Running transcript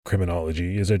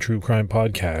Criminology is a true crime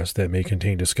podcast that may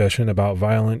contain discussion about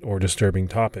violent or disturbing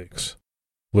topics.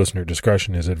 Listener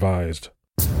discretion is advised.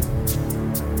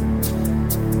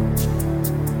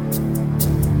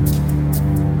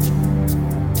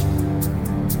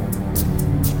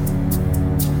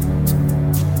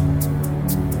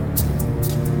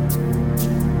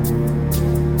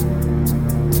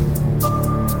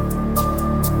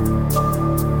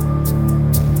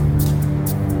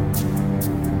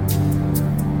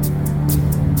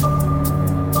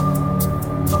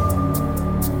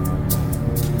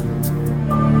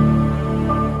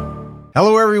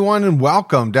 Hello, everyone, and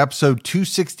welcome to episode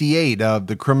 268 of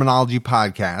the Criminology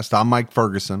Podcast. I'm Mike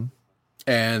Ferguson.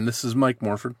 And this is Mike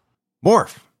Morford.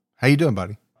 Morph, how you doing,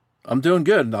 buddy? I'm doing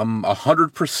good. I'm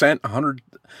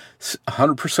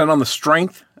 100% on the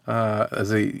strength, as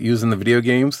they use in the video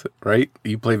games, right?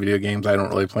 You play video games. I don't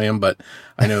really play them, but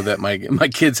I know that my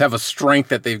kids have a strength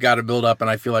that they've got to build up, and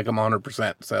I feel like I'm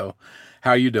 100%. So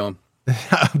how are you doing?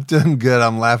 I'm doing good.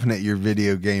 I'm laughing at your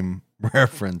video game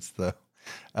reference, though.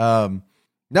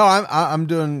 No, I'm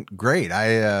doing great.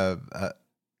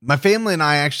 My family and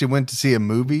I actually went to see a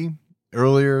movie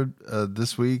earlier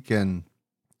this week, and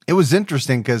it was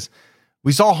interesting because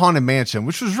we saw Haunted Mansion,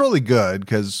 which was really good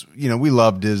because, you know, we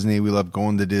love Disney. We love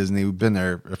going to Disney. We've been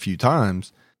there a few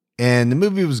times, and the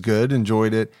movie was good,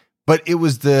 enjoyed it, but it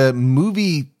was the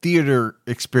movie theater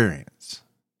experience.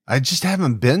 I just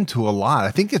haven't been to a lot.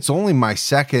 I think it's only my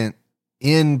second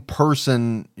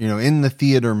in-person, in the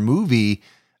theater movie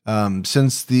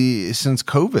since since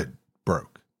COVID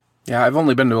broke. Yeah, I've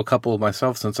only been to a couple of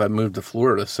myself since I moved to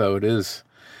Florida, so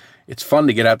it's fun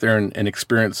to get out there and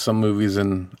experience some movies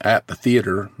at the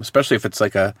theater, especially if it's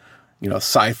like a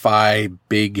sci-fi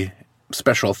big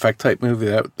special effect type movie.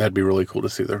 That'd be really cool to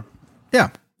see there. Yeah,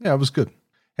 it was good.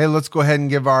 Hey, let's go ahead and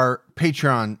give our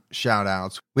Patreon shout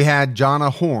outs. We had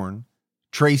Jonna Horn,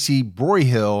 Tracy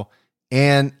Broyhill,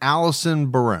 and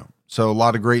Allison Barone. So a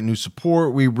lot of great new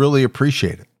support. We really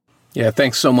appreciate it. Yeah,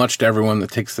 thanks so much to everyone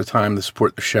that takes the time to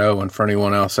support the show. And for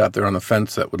anyone else out there on the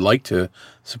fence that would like to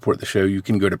support the show, you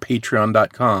can go to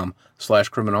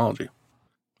patreon.com/criminology.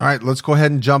 All right, let's go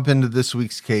ahead and jump into this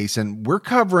week's case. And we're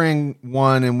covering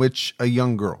one in which a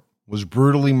young girl was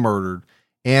brutally murdered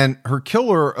and her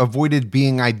killer avoided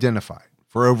being identified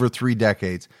for over 3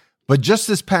 decades. But just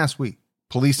this past week,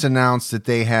 police announced that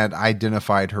they had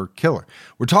identified her killer.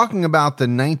 We're talking about the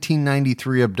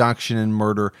 1993 abduction and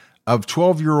murder of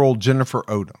 12-year-old Jennifer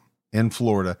Odom in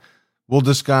Florida. We'll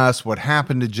discuss what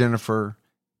happened to Jennifer,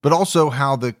 but also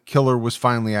how the killer was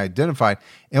finally identified.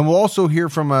 And we'll also hear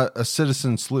from a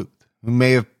citizen sleuth who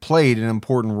may have played an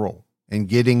important role in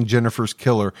getting Jennifer's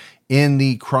killer in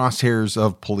the crosshairs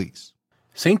of police.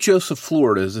 St. Joseph,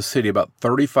 Florida is a city about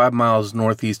 35 miles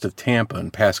northeast of Tampa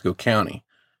in Pasco County.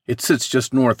 It sits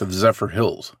just north of Zephyr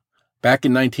Hills. Back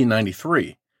in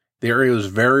 1993, the area was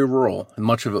very rural and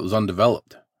much of it was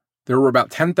undeveloped. There were about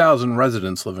 10,000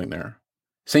 residents living there.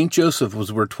 St. Joseph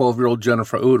was where 12-year-old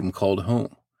Jennifer Odom called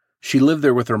home. She lived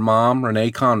there with her mom,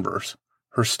 Renee Converse,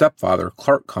 her stepfather,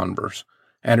 Clark Converse,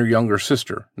 and her younger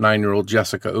sister, 9-year-old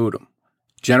Jessica Odom.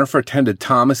 Jennifer attended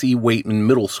Thomas E. Waitman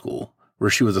Middle School, where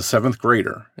she was a 7th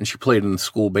grader, and she played in the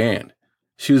school band.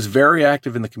 She was very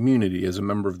active in the community as a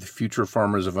member of the Future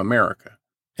Farmers of America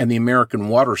and the American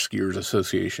Water Skiers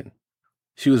Association.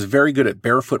 She was very good at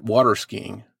barefoot water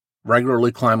skiing,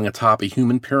 regularly climbing atop a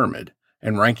human pyramid,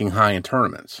 and ranking high in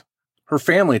tournaments. Her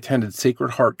family attended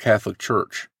Sacred Heart Catholic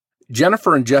Church.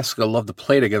 Jennifer and Jessica loved to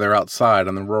play together outside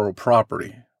on the rural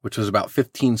property, which was about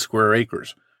 15 square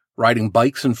acres, riding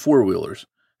bikes and four-wheelers,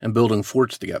 and building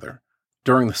forts together.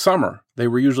 During the summer, they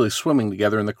were usually swimming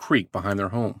together in the creek behind their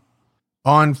home.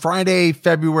 On Friday,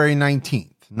 February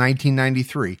 19th,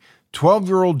 1993,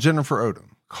 12-year-old Jennifer Odom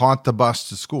caught the bus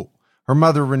to school. Her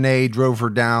mother, Renee, drove her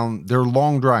down their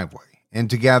long driveway, and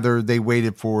together they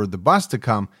waited for the bus to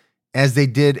come, as they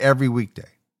did every weekday.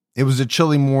 It was a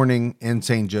chilly morning in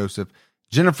St. Joseph.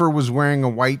 Jennifer was wearing a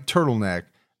white turtleneck,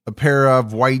 a pair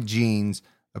of white jeans,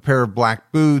 a pair of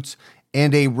black boots,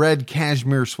 and a red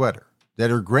cashmere sweater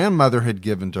that her grandmother had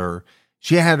given to her.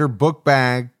 She had her book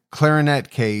bag, clarinet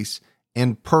case,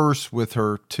 and purse with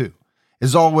her, too.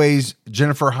 As always,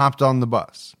 Jennifer hopped on the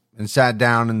bus and sat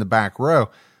down in the back row.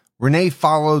 Renee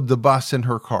followed the bus in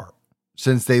her car.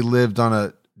 Since they lived on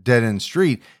a dead-end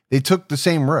street, they took the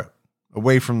same road,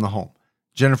 away from the home.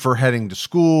 Jennifer heading to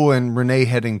school and Renee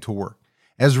heading to work.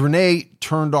 As Renee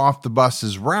turned off the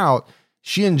bus's route,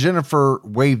 she and Jennifer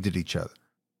waved at each other.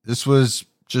 This was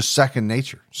just second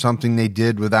nature, something they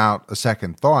did without a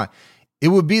second thought. It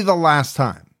would be the last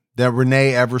time that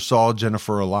Renee ever saw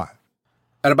Jennifer alive.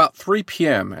 At about 3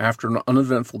 p.m., after an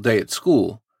uneventful day at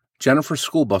school, Jennifer's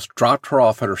school bus dropped her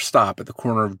off at her stop at the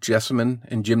corner of Jessamine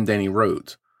and Jim Denny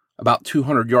Roads, about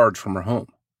 200 yards from her home.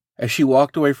 As she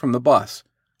walked away from the bus,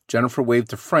 Jennifer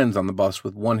waved to friends on the bus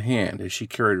with one hand as she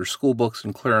carried her school books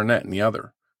and clarinet in the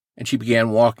other, and she began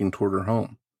walking toward her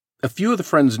home. A few of the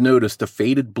friends noticed a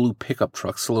faded blue pickup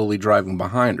truck slowly driving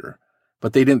behind her,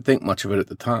 but they didn't think much of it at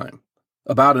the time.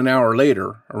 About an hour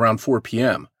later, around 4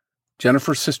 p.m.,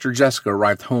 Jennifer's sister Jessica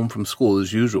arrived home from school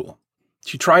as usual.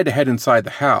 She tried to head inside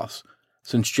the house,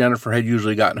 since Jennifer had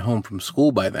usually gotten home from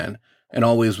school by then and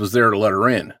always was there to let her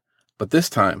in, but this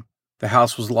time, the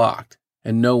house was locked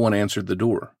and no one answered the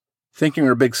door. Thinking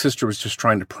her big sister was just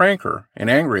trying to prank her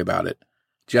and angry about it,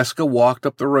 Jessica walked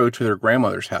up the road to their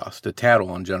grandmother's house to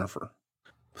tattle on Jennifer.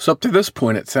 So up to this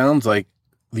point, it sounds like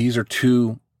these are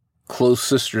two close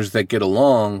sisters that get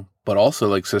along, but also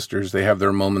like sisters, they have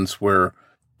their moments where,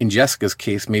 in Jessica's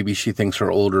case, maybe she thinks her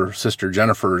older sister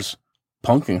Jennifer's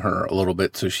punking her a little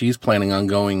bit, so she's planning on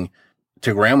going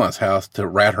to grandma's house to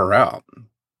rat her out,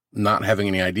 not having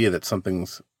any idea that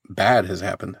something's bad has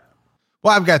happened.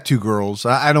 Well, I've got two girls.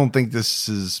 I don't think this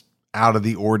is out of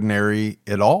the ordinary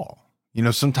at all. You know,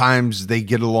 sometimes they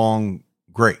get along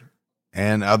great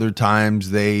and other times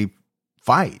they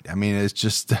fight. I mean, it's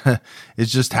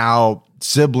just how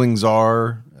siblings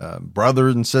are,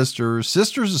 brothers and sisters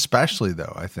especially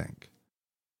though, I think.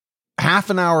 Half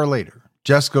an hour later,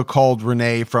 Jessica called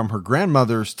Renee from her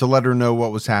grandmother's to let her know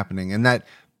what was happening and that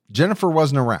Jennifer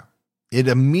wasn't around. It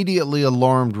immediately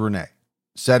alarmed Renee,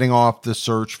 setting off the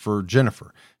search for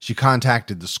Jennifer. She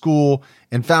contacted the school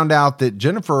and found out that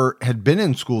Jennifer had been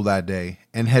in school that day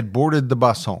and had boarded the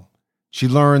bus home. She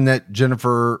learned that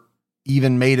Jennifer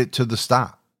even made it to the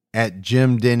stop at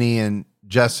Jim Denny and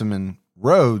Jessamine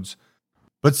Roads,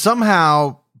 but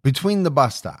somehow between the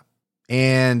bus stop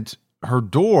and her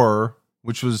door,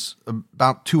 which was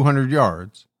about 200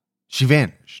 yards, she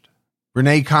vanished.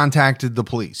 Renee contacted the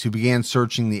police, who began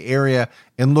searching the area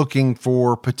and looking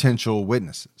for potential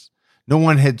witnesses. No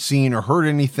one had seen or heard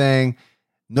anything.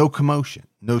 No commotion,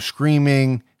 no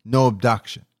screaming, no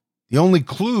abduction. The only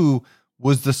clue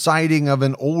was the sighting of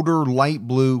an older light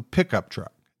blue pickup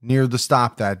truck near the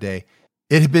stop that day.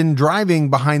 It had been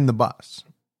driving behind the bus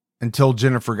until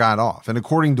Jennifer got off. And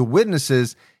according to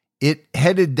witnesses, it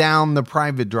headed down the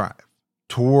private drive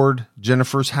toward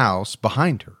Jennifer's house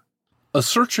behind her. A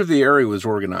search of the area was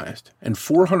organized, and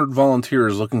 400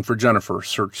 volunteers looking for Jennifer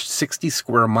searched 60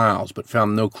 square miles but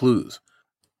found no clues.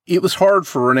 It was hard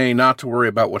for Renee not to worry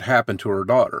about what happened to her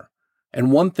daughter,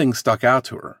 and one thing stuck out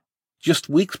to her. Just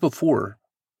weeks before,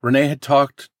 Renee had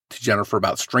talked to Jennifer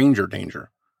about stranger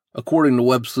danger. According to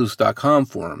websleuths.com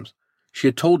forums, she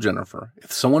had told Jennifer,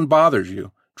 if someone bothers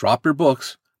you, drop your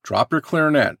books, drop your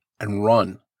clarinet, and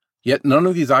run. Yet none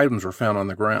of these items were found on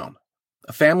the ground.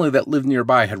 A family that lived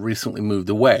nearby had recently moved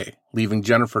away, leaving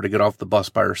Jennifer to get off the bus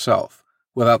by herself,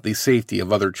 without the safety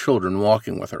of other children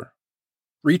walking with her.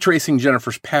 Retracing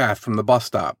Jennifer's path from the bus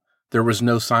stop, there was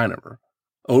no sign of her.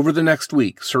 Over the next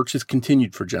week, searches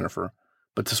continued for Jennifer,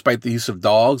 but despite the use of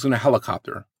dogs and a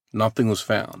helicopter, nothing was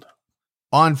found.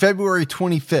 On February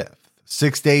 25th,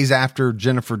 6 days after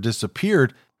Jennifer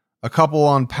disappeared, a couple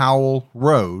on Powell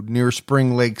Road near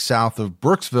Spring Lake south of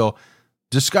Brooksville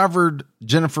discovered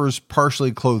Jennifer's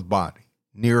partially clothed body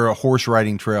near a horse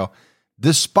riding trail.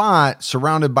 This spot,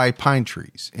 surrounded by pine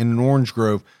trees in an orange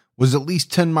grove, was at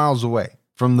least 10 miles away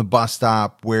from the bus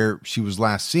stop where she was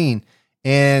last seen,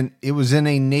 and it was in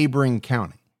a neighboring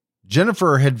county.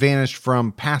 Jennifer had vanished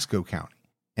from Pasco County,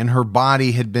 and her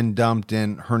body had been dumped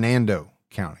in Hernando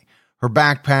County. Her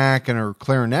backpack and her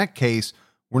clarinet case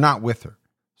were not with her.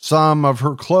 Some of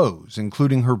her clothes,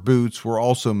 including her boots, were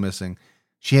also missing.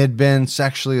 She had been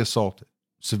sexually assaulted,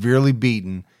 severely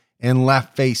beaten, and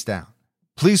left face down.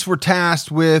 Police were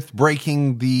tasked with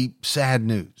breaking the sad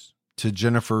news to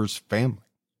Jennifer's family.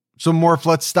 So, Morph,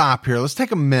 let's stop here. Let's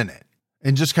take a minute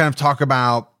and just kind of talk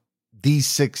about these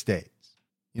 6 days.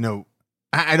 You know,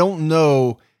 I don't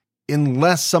know,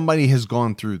 unless somebody has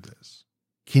gone through this,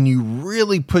 can you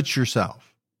really put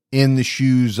yourself in the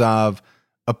shoes of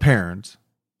a parent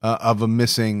of a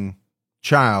missing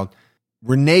child?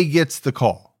 Renee gets the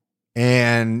call.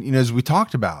 And, you know, as we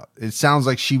talked about, it sounds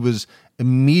like she was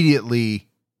immediately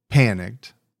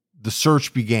panicked. The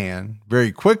search began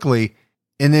very quickly.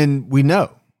 And then we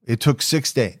know it took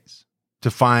 6 days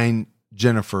to find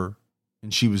Jennifer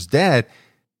and she was dead.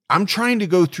 I'm trying to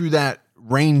go through that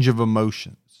range of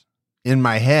emotions in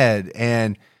my head.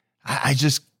 And I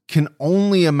just can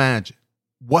only imagine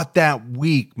what that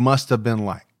week must have been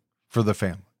like for the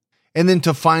family. And then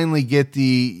to finally get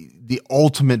the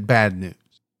ultimate bad news,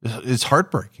 it's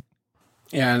heartbreaking.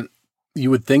 And You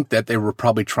would think that they were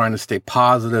probably trying to stay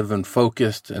positive and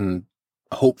focused and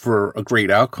hope for a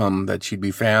great outcome, that she'd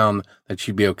be found, that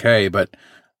she'd be okay. But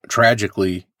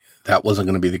tragically, that wasn't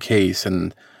going to be the case.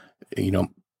 And,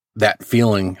 that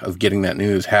feeling of getting that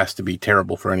news has to be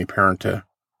terrible for any parent to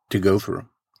go through.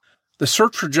 The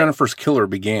search for Jennifer's killer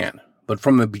began, but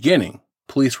from the beginning,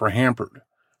 police were hampered.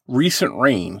 Recent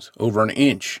rains, over an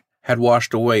inch, had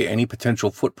washed away any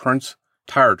potential footprints,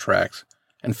 tire tracks,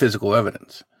 and physical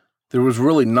evidence. There was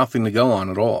really nothing to go on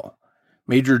at all.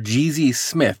 Major G.Z.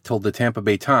 Smith told the Tampa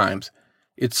Bay Times,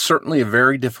 "It's certainly a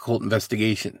very difficult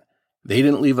investigation. They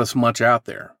didn't leave us much out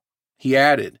there." He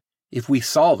added, "If we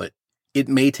solve it, it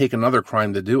may take another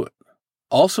crime to do it."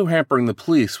 Also hampering the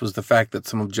police was the fact that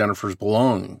some of Jennifer's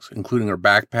belongings, including her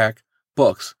backpack,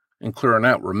 books, and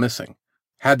clarinet, were missing.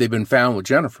 Had they been found with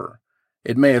Jennifer,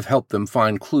 it may have helped them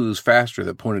find clues faster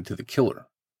that pointed to the killer.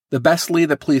 The best lead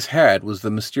that police had was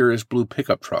the mysterious blue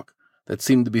pickup truck that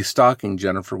seemed to be stalking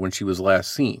Jennifer when she was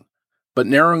last seen. But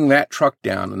narrowing that truck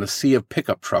down in a sea of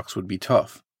pickup trucks would be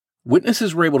tough.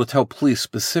 Witnesses were able to tell police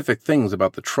specific things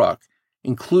about the truck,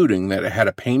 including that it had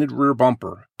a painted rear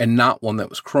bumper and not one that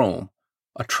was chrome,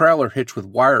 a trailer hitch with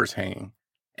wires hanging,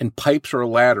 and pipes or a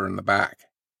ladder in the back.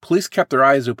 Police kept their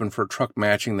eyes open for a truck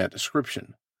matching that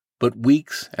description, but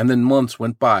weeks and then months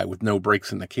went by with no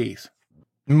breaks in the case.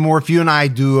 Morph, you and I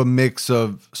do a mix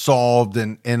of solved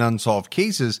and unsolved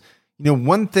cases.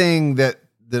 One thing that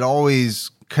always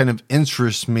kind of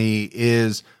interests me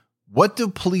is, what do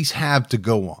police have to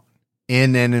go on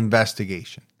in an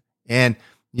investigation? And,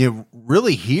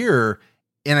 really here,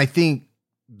 and I think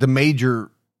the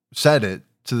Major said it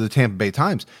to the Tampa Bay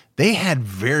Times, they had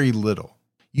very little.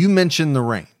 You mentioned the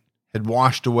rain had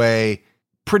washed away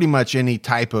pretty much any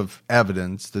type of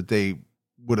evidence that they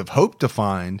would have hoped to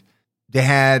find. They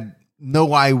had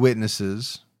no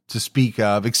eyewitnesses to speak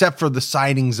of, except for the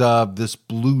sightings of this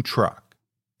blue truck.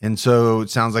 And so it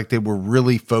sounds like they were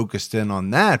really focused in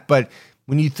on that. But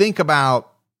when you think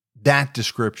about that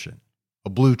description, a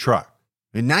blue truck,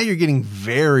 and now you're getting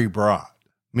very broad.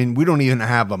 We don't even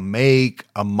have a make,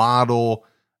 a model,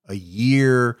 a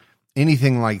year,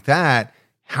 anything like that.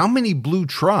 How many blue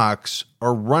trucks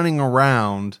are running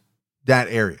around that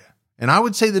area? And I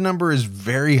would say the number is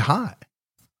very high.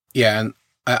 Yeah, and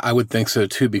I would think so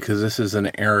too, because this is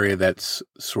an area that's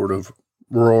sort of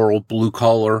rural, blue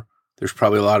collar. There's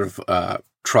probably a lot of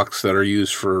trucks that are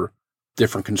used for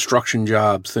different construction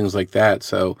jobs, things like that.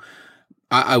 So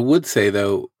I would say,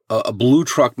 though, a blue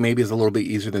truck maybe is a little bit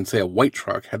easier than, say, a white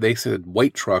truck. Had they said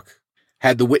white truck,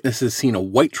 had the witnesses seen a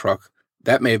white truck,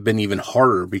 that may have been even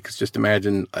harder, because just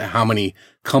imagine how many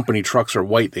company trucks are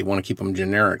white. They want to keep them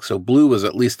generic. So blue was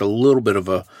at least a little bit of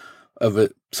a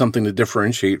something to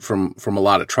differentiate from a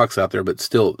lot of trucks out there, but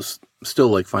still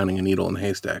like finding a needle in a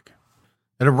haystack.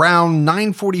 At around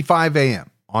 9:45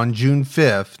 a.m. on June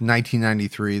 5th,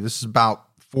 1993, this is about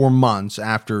 4 months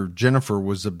after Jennifer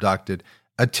was abducted,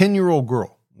 a 10-year-old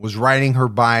girl was riding her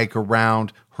bike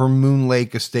around her Moon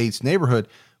Lake Estates neighborhood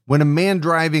when a man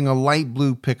driving a light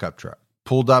blue pickup truck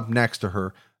pulled up next to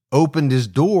her, opened his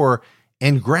door,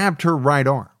 and grabbed her right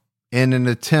arm in an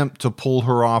attempt to pull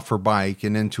her off her bike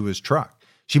and into his truck.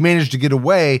 She managed to get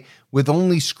away with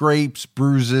only scrapes,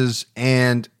 bruises,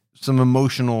 and some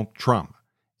emotional trauma.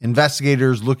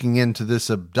 Investigators looking into this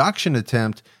abduction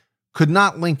attempt could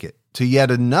not link it to yet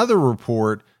another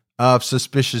report of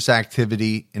suspicious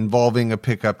activity involving a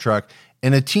pickup truck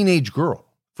and a teenage girl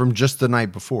from just the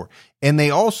night before. And they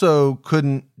also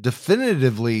couldn't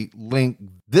definitively link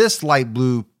this light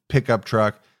blue pickup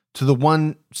truck to the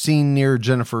one seen near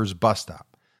Jennifer's bus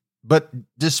stop. But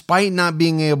despite not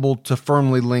being able to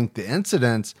firmly link the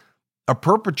incidents, a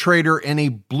perpetrator in a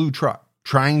blue truck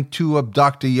trying to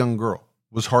abduct a young girl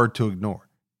was hard to ignore.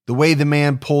 The way the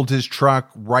man pulled his truck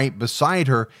right beside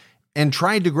her and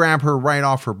tried to grab her right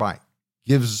off her bike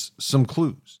gives some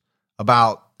clues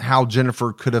about how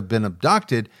Jennifer could have been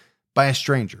abducted by a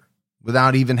stranger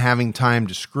without even having time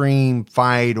to scream,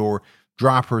 fight, or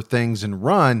drop her things and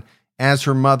run, as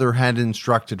her mother had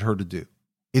instructed her to do.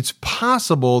 It's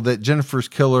possible that Jennifer's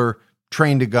killer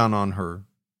trained a gun on her,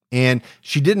 and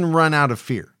she didn't run out of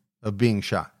fear of being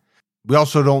shot. We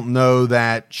also don't know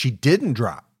that she didn't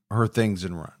drop her things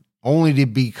and run, only to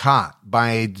be caught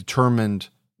by a determined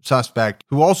suspect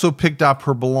who also picked up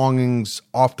her belongings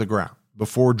off the ground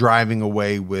before driving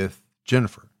away with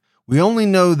Jennifer. We only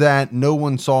know that no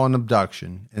one saw an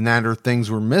abduction and that her things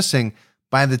were missing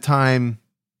by the time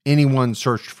anyone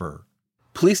searched for her.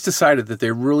 Police decided that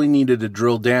they really needed to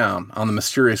drill down on the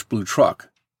mysterious blue truck,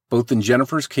 both in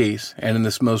Jennifer's case and in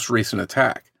this most recent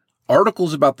attack.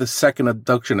 Articles about this second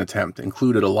abduction attempt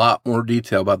included a lot more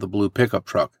detail about the blue pickup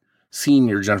truck, seen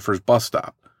near Jennifer's bus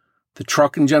stop. The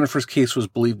truck in Jennifer's case was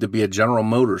believed to be a General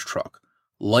Motors truck,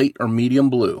 light or medium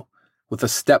blue, with a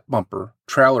step bumper,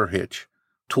 trailer hitch,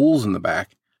 tools in the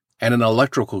back, and an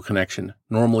electrical connection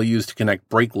normally used to connect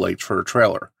brake lights for a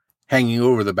trailer, hanging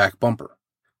over the back bumper.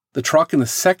 The truck in the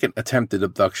second attempted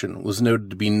abduction was noted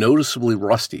to be noticeably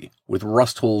rusty, with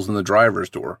rust holes in the driver's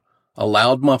door, a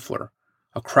loud muffler,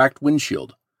 a cracked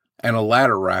windshield, and a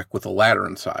ladder rack with a ladder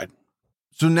inside.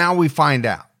 So now we find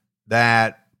out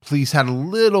that police had a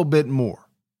little bit more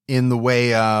in the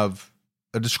way of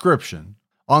a description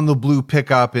on the blue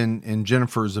pickup in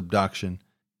Jennifer's abduction.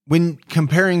 When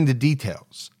comparing the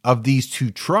details of these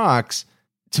two trucks,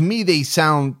 to me, they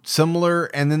sound similar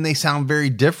and then they sound very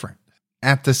different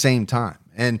at the same time.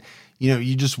 And,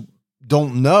 you just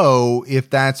don't know if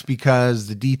that's because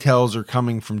the details are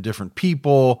coming from different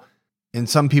people. And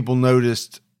some people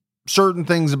noticed certain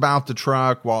things about the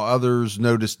truck while others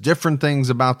noticed different things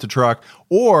about the truck,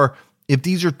 or if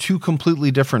these are two completely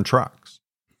different trucks.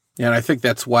 Yeah, and I think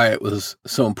that's why it was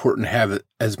so important to have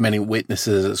as many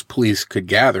witnesses as police could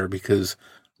gather, because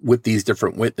with these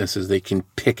different witnesses, they can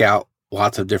pick out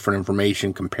lots of different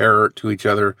information, compare it to each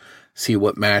other, see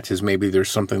what matches. Maybe there's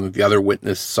something that the other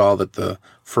witness saw that the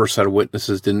first set of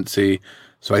witnesses didn't see.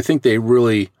 So I think they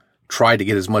really tried to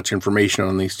get as much information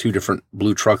on these two different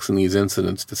blue trucks in these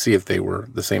incidents to see if they were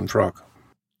the same truck.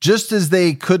 Just as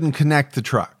they couldn't connect the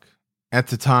truck at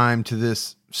the time to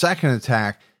this second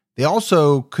attack, they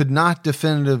also could not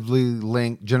definitively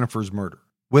link Jennifer's murder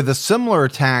with a similar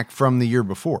attack from the year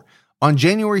before. On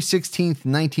January 16th,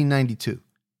 1992,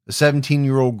 a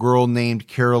 17-year-old girl named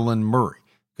Carolyn Murray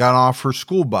got off her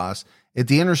school bus at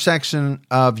the intersection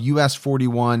of US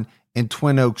 41 and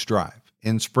Twin Oaks Drive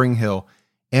in Spring Hill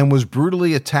and was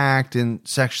brutally attacked and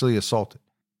sexually assaulted.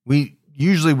 We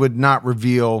usually would not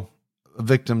reveal a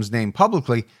victim's name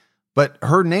publicly, but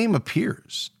her name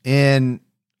appears in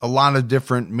a lot of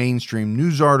different mainstream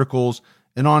news articles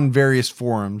and on various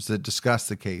forums that discuss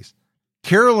the case.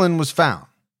 Carolyn was found,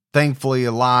 thankfully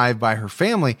alive, by her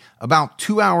family about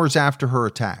 2 hours after her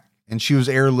attack, and she was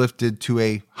airlifted to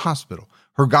a hospital.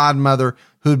 Her godmother,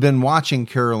 who had been watching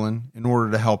Carolyn in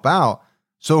order to help out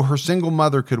so her single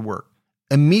mother could work,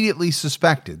 immediately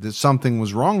suspected that something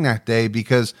was wrong that day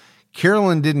because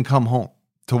Carolyn didn't come home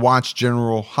to watch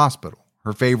General Hospital,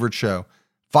 her favorite show.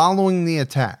 Following the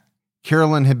attack,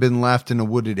 Carolyn had been left in a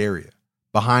wooded area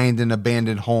behind an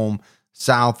abandoned home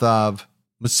south of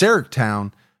Massarik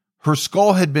Town. Her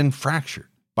skull had been fractured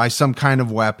by some kind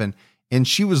of weapon, and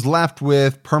she was left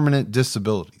with permanent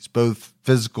disabilities, both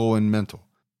physical and mental.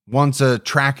 Once a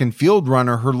track and field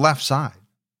runner, her left side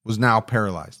was now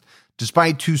paralyzed.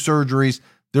 Despite 2 surgeries,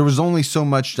 there was only so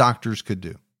much doctors could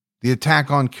do. The attack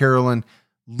on Carolyn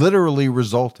literally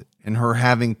resulted in her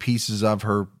having pieces of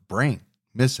her brain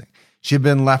missing. She had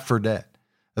been left for dead.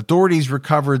 Authorities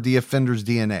recovered the offender's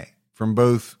DNA from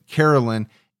both Carolyn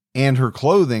and her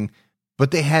clothing, but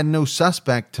they had no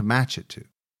suspect to match it to.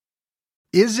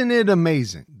 Isn't it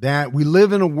amazing that we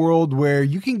live in a world where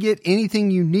you can get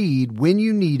anything you need when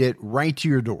you need it right to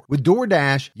your door? With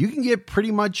DoorDash, you can get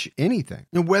pretty much anything.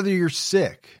 And whether you're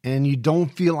sick and you don't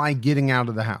feel like getting out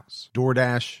of the house,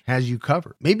 DoorDash has you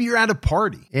covered. Maybe you're at a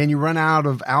party and you run out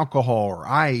of alcohol or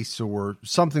ice or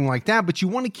something like that, but you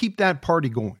want to keep that party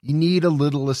going. You need a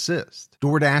little assist.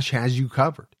 DoorDash has you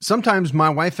covered. Sometimes my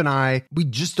wife and I, we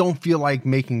just don't feel like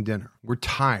making dinner. We're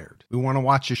tired. We want to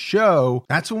watch a show.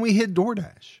 That's when we hit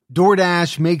DoorDash.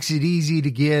 DoorDash makes it easy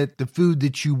to get the food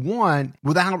that you want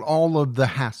without all of the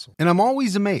hassle. And I'm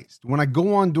always amazed when I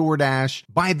go on DoorDash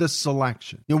by the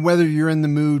selection. Whether you're in the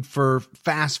mood for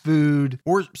fast food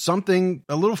or something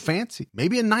a little fancy,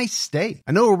 maybe a nice steak.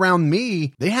 I know around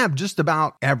me, they have just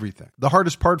about everything. The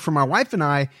hardest part for my wife and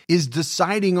I is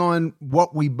deciding on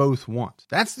what we both want.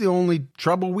 That's the only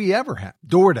trouble we ever have.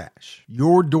 DoorDash,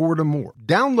 your door to more.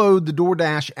 Download the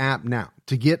DoorDash app now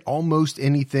to get almost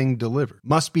anything delivered.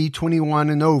 Must be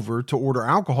 21 and over to order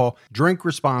alcohol. Drink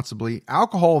responsibly.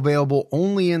 Alcohol available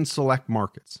only in select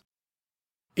markets.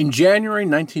 In January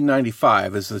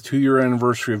 1995, as the 2-year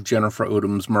anniversary of Jennifer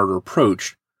Odom's murder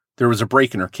approached, there was a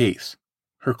break in her case.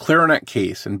 Her clarinet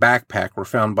case and backpack were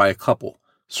found by a couple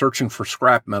searching for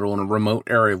scrap metal in a remote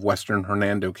area of western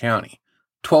Hernando County,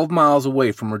 12 miles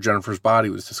away from where Jennifer's body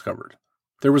was discovered.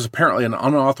 There was apparently an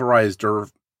unauthorized or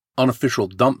unofficial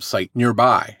dump site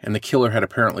nearby, and the killer had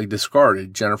apparently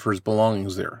discarded Jennifer's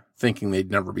belongings there, thinking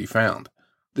they'd never be found.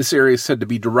 This area is said to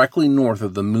be directly north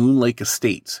of the Moon Lake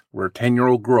Estates, where a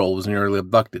 10-year-old girl was nearly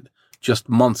abducted just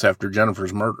months after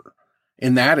Jennifer's murder.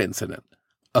 In that incident,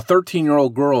 a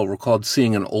 13-year-old girl recalled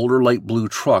seeing an older light blue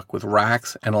truck with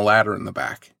racks and a ladder in the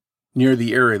back. near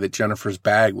the area that Jennifer's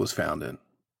bag was found in.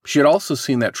 She had also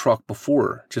seen that truck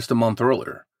before, just a month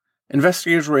earlier.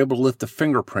 Investigators were able to lift a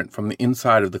fingerprint from the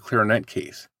inside of the clarinet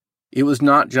case. It was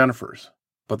not Jennifer's,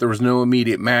 but there was no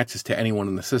immediate matches to anyone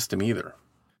in the system either.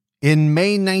 In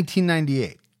May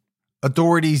 1998,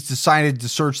 authorities decided to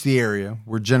search the area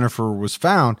where Jennifer was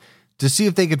found to see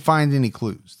if they could find any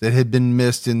clues that had been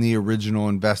missed in the original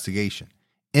investigation.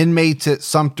 Inmates at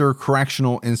Sumter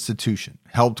Correctional Institution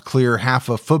helped clear half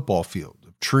a football field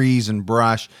of trees and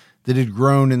brush that had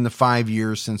grown in the 5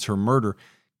 years since her murder.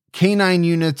 Canine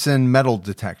units and metal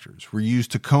detectors were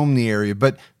used to comb the area,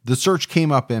 but the search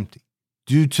came up empty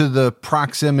due to the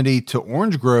proximity to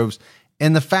orange groves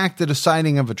and the fact that a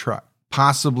sighting of a truck,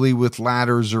 possibly with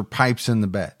ladders or pipes in the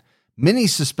bed. Many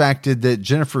suspected that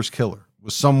Jennifer's killer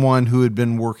was someone who had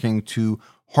been working to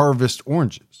harvest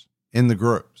oranges in the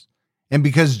groves. And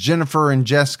because Jennifer and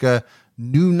Jessica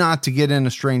knew not to get in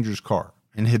a stranger's car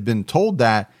and had been told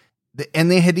that, and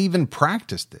they had even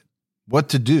practiced it, what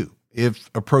to do if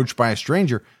approached by a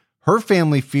stranger, her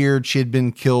family feared she had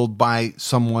been killed by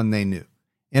someone they knew.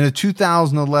 In a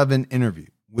 2011 interview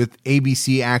with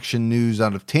ABC Action News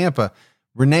out of Tampa,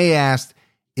 Renee asked,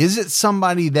 "Is it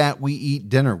somebody that we eat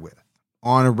dinner with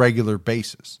on a regular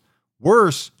basis?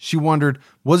 Worse," she wondered,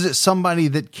 "was it somebody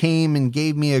that came and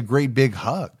gave me a great big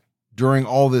hug during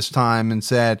all this time and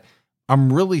said,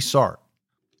 'I'm really sorry'?"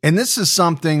 And this is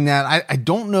something that I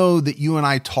don't know that you and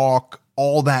I talk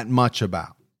all that much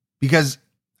about, because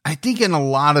I think in a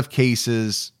lot of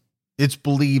cases, it's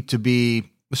believed to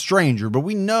be a stranger, but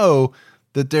we know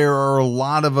that there are a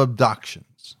lot of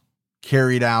abductions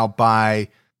carried out by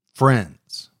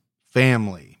friends,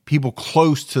 family, people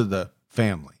close to the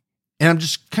family. And I'm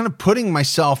just kind of putting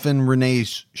myself in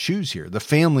Renee's shoes here, the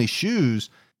family's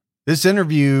shoes. This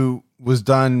interview was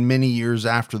done many years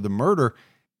after the murder,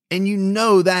 and you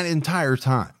know that entire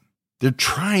time they're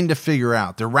trying to figure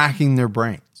out, they're racking their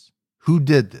brains. Who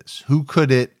did this? Who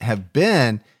could it have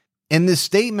been? And this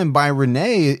statement by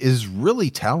Renee is really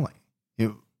telling.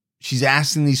 She's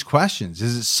asking these questions.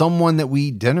 Is it someone that we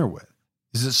eat dinner with?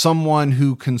 Is it someone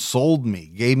who consoled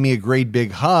me, gave me a great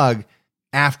big hug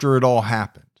after it all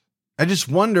happened? I just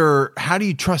wonder, how do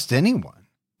you trust anyone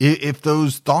if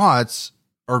those thoughts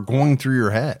are going through your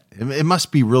head? It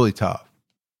must be really tough.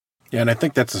 Yeah, and I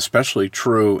think that's especially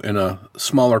true in a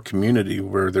smaller community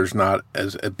where there's not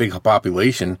as a big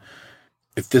population.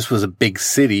 If this was a big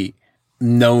city,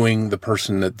 knowing the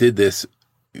person that did this,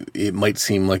 it might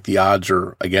seem like the odds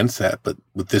are against that. But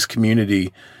with this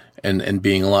community and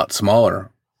being a lot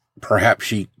smaller, perhaps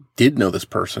she did know this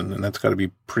person, and that's got to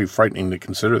be pretty frightening to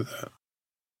consider that.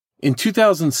 In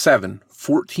 2007,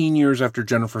 14 years after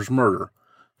Jennifer's murder,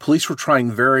 police were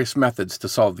trying various methods to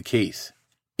solve the case.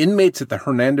 Inmates at the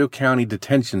Hernando County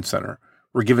Detention Center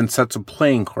were given sets of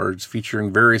playing cards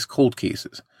featuring various cold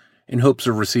cases in hopes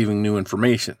of receiving new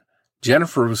information.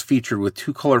 Jennifer was featured with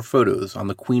 2 color photos on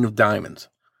the Queen of Diamonds.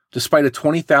 Despite a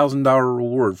 $20,000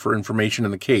 reward for information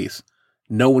in the case,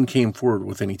 no one came forward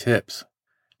with any tips.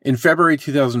 In February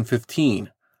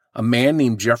 2015, a man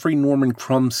named Jeffrey Norman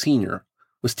Crum Sr.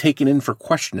 was taken in for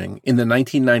questioning in the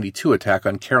 1992 attack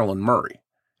on Carolyn Murray.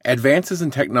 Advances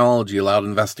in technology allowed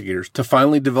investigators to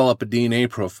finally develop a DNA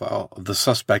profile of the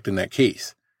suspect in that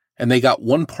case, and they got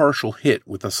one partial hit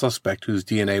with a suspect whose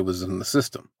DNA was in the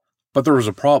system. But there was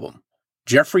a problem.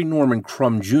 Jeffrey Norman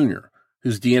Crum Jr.,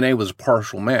 whose DNA was a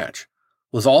partial match,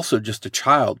 was also just a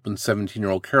child when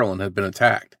 17-year-old Carolyn had been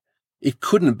attacked. It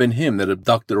couldn't have been him that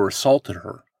abducted or assaulted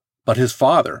her, but his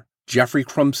father, Jeffrey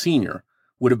Crum Sr.,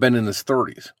 would have been in his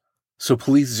 30s, so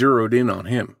police zeroed in on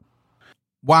him.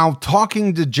 While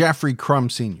talking to Jeffrey Crum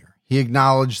Sr., he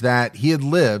acknowledged that he had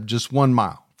lived just 1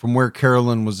 mile from where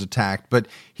Carolyn was attacked, but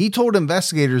he told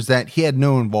investigators that he had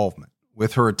no involvement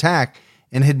with her attack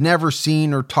and had never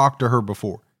seen or talked to her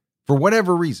before. For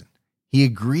whatever reason, he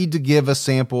agreed to give a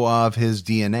sample of his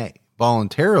DNA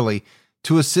voluntarily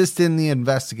to assist in the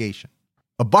investigation.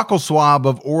 A buccal swab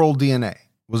of oral DNA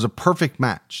was a perfect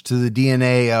match to the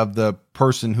DNA of the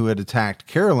person who had attacked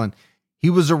Carolyn. He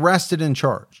was arrested and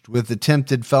charged with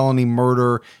attempted felony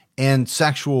murder and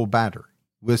sexual battery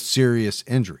with serious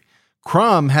injury.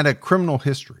 Crum had a criminal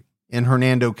history in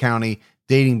Hernando County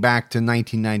dating back to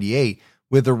 1998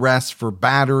 with arrests for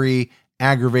battery,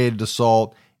 aggravated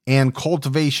assault, and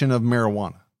cultivation of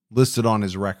marijuana listed on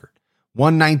his record.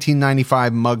 One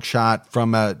 1995 mugshot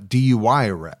from a DUI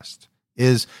arrest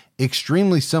is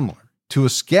extremely similar to a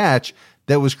sketch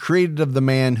that was created of the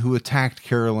man who attacked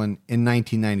Carolyn in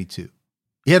 1992.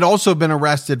 He had also been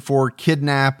arrested for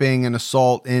kidnapping and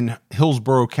assault in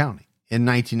Hillsborough County in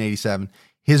 1987.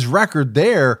 His record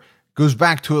there goes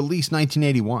back to at least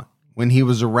 1981, when he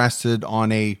was arrested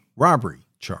on a robbery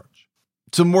charge.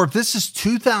 So, Morph, this is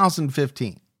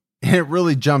 2015. And it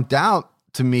really jumped out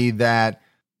to me that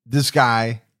this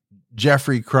guy,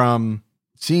 Jeffrey Crumb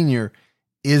Sr.,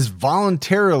 is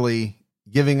voluntarily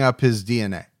giving up his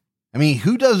DNA. I mean,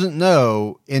 who doesn't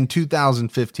know in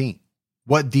 2015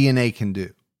 what DNA can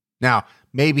do? Now,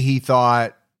 maybe he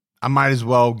thought, I might as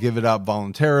well give it up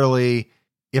voluntarily.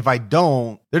 If I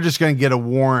don't, they're just going to get a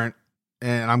warrant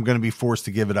and I'm going to be forced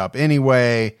to give it up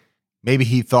anyway. Maybe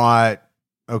he thought,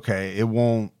 okay, they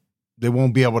won't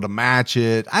be able to match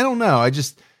it. I don't know.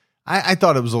 I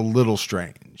thought it was a little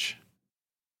strange.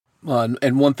 Well,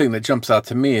 and one thing that jumps out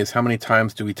to me is how many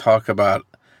times do we talk about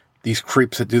these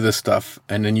creeps that do this stuff,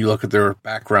 and then you look at their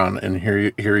background, and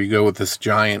here you go with this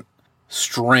giant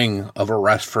string of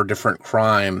arrests for different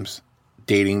crimes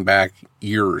dating back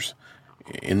years.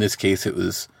 In this case, it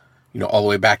was, all the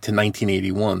way back to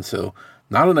 1981. So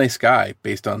not a nice guy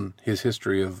based on his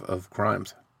history of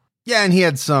crimes. Yeah, and he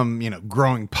had some,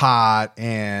 growing pot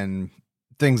and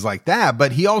things like that,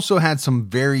 but he also had some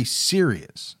very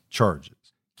serious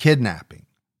charges: kidnapping,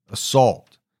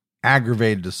 assault,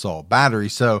 aggravated assault, battery.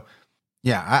 So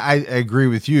yeah, I agree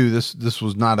with you. This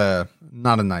was not a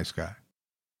nice guy.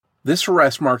 This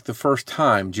arrest marked the first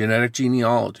time genetic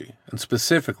genealogy, and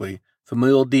specifically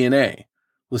familial DNA,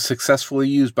 was successfully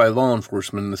used by law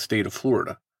enforcement in the state of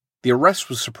Florida. The arrest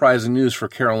was surprising news for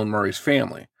Carolyn Murray's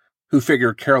family, who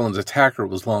figured Carolyn's attacker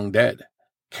was long dead.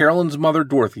 Carolyn's mother,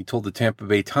 Dorothy, told the Tampa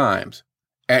Bay Times,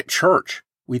 "At church,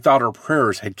 we thought our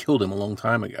prayers had killed him a long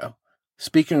time ago."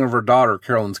 Speaking of her daughter,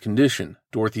 Carolyn's condition,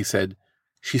 Dorothy said,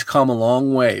 "She's come a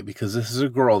long way because this is a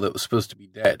girl that was supposed to be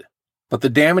dead." But the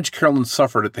damage Carolyn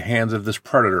suffered at the hands of this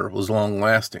predator was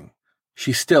long-lasting.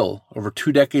 She still, over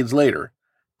 2 decades later,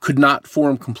 could not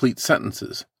form complete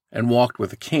sentences and walked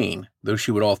with a cane, though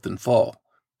she would often fall.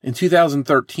 In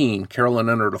 2013, Carolyn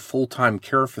entered a full-time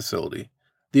care facility.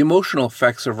 The emotional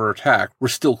effects of her attack were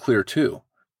still clear too.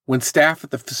 When staff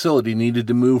at the facility needed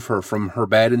to move her from her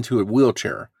bed into a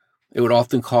wheelchair, it would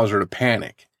often cause her to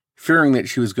panic, fearing that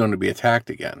she was going to be attacked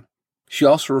again. She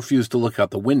also refused to look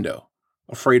out the window,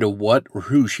 afraid of what or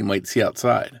who she might see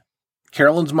outside.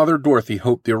 Carolyn's mother, Dorothy,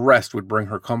 hoped the arrest would bring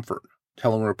her comfort,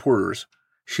 telling reporters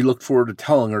she looked forward to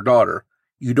telling her daughter,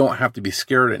 "You don't have to be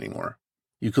scared anymore.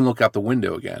 You can look out the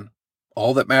window again."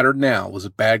 All that mattered now was a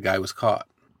bad guy was caught.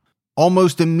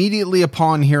 Almost immediately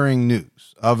upon hearing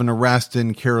news of an arrest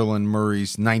in Carolyn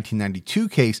Murray's 1992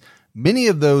 case, many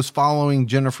of those following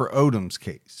Jennifer Odom's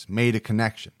case made a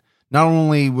connection. Not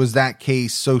only was that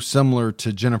case so similar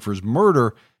to Jennifer's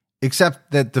murder,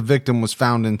 except that the victim was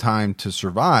found in time to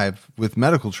survive with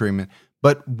medical treatment,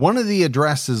 but one of the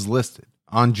addresses listed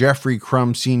on Jeffrey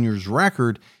Crumb Sr.'s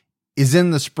record is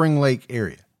in the Spring Lake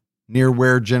area, near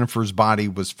where Jennifer's body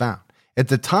was found. At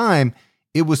the time,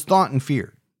 it was thought and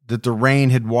feared that the rain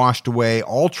had washed away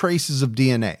all traces of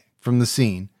DNA from the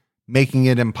scene, making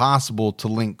it impossible to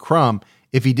link Crumb,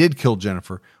 if he did kill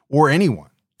Jennifer, or anyone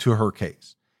to her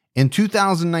case. In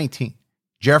 2019,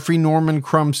 Jeffrey Norman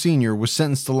Crumb Sr. was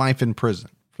sentenced to life in prison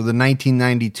for the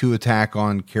 1992 attack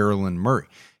on Carolyn Murray.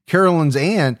 Carolyn's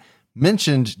aunt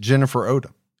mentioned Jennifer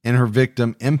Odom in her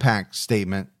victim impact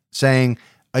statement, saying,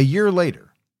 "A year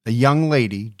later, a young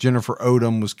lady, Jennifer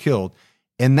Odom, was killed,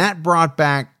 and that brought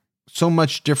back so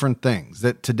much different things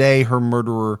that today her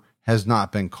murderer has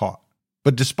not been caught."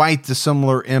 But despite the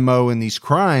similar MO in these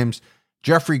crimes,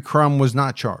 Jeffrey Crumb was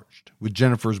not charged with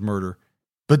Jennifer's murder.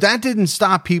 But that didn't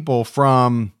stop people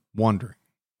from wondering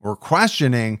or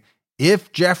questioning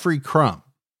if Jeffrey Crumb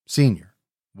Sr.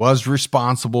 was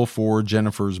responsible for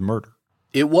Jennifer's murder.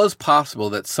 It was possible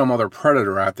that some other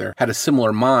predator out there had a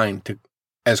similar mind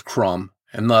as Crumb,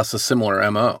 and thus a similar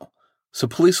MO. So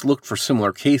police looked for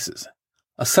similar cases.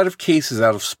 A set of cases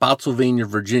out of Spotsylvania,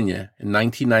 Virginia in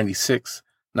 1996,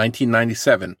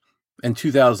 1997, and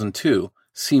 2002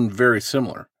 seemed very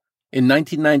similar. In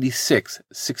 1996,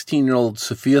 16-year-old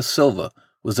Sophia Silva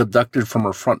was abducted from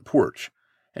her front porch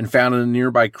and found in a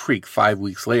nearby creek 5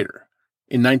 weeks later.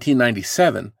 In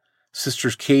 1997,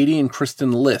 sisters Katie and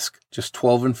Kristen Lisk, just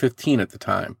 12 and 15 at the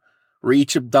time, were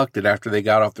each abducted after they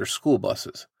got off their school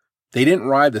buses. They didn't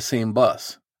ride the same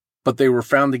bus, but they were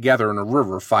found together in a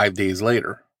river 5 days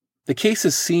later. The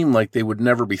cases seemed like they would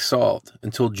never be solved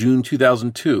until June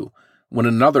 2002, when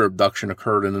another abduction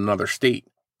occurred in another state.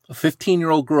 A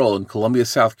 15-year-old girl in Columbia,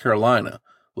 South Carolina,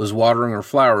 was watering her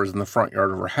flowers in the front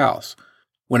yard of her house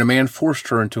when a man forced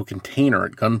her into a container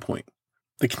at gunpoint.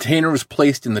 The container was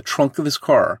placed in the trunk of his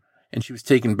car, and she was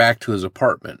taken back to his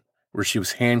apartment, where she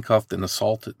was handcuffed and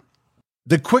assaulted.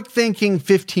 The quick-thinking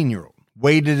 15-year-old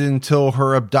waited until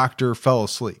her abductor fell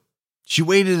asleep. She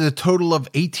waited a total of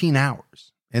 18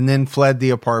 hours and then fled the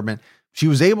apartment. She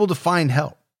was able to find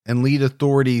help and lead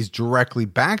authorities directly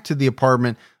back to the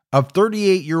apartment of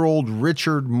 38-year-old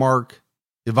Richard Mark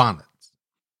Ivanitz,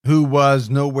 who was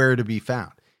nowhere to be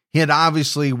found. He had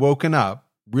obviously woken up,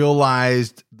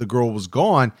 realized the girl was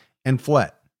gone, and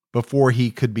fled before he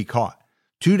could be caught.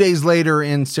 2 days later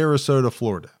in Sarasota,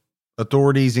 Florida,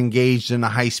 authorities engaged in a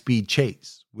high-speed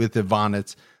chase with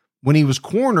Ivanitz when he was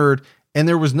cornered and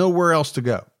there was nowhere else to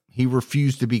go. He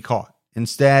refused to be caught.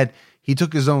 Instead, he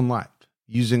took his own life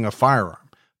using a firearm,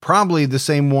 probably the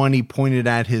same one he pointed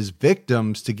at his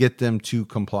victims to get them to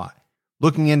comply.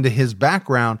 Looking into his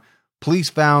background, police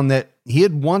found that he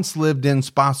had once lived in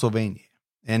Spotsylvania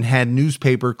and had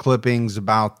newspaper clippings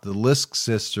about the Lisk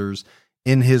sisters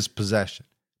in his possession.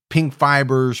 Pink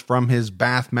fibers from his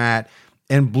bath mat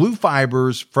and blue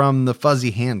fibers from the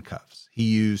fuzzy handcuffs he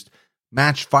used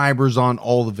matched fibers on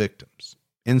all the victims.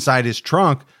 Inside his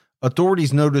trunk,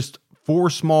 authorities noticed 4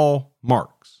 small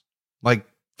marks, like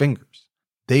fingers.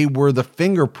 They were the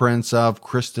fingerprints of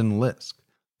Kristen Lisk.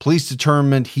 Police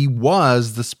determined he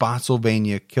was the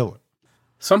Spotsylvania killer.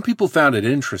 Some people found it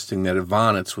interesting that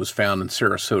Ivanitz was found in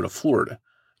Sarasota, Florida,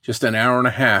 just an hour and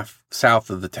a half south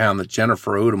of the town that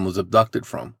Jennifer Odom was abducted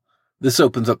from. This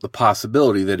opens up the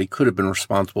possibility that he could have been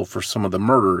responsible for some of the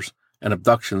murders and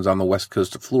abductions on the west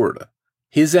coast of Florida.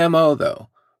 His MO, though,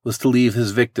 was to leave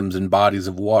his victims in bodies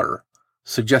of water,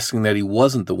 suggesting that he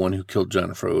wasn't the one who killed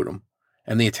Jennifer Odom,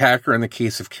 and the attacker in the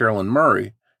case of Carolyn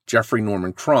Murray, Jeffrey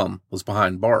Norman Crum, was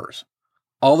behind bars.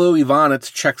 Although Ivanitz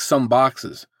checked some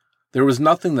boxes, there was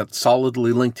nothing that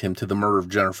solidly linked him to the murder of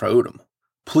Jennifer Odom.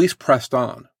 Police pressed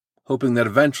on, hoping that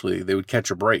eventually they would catch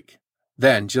a break.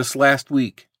 Then, just last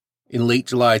week, in late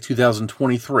July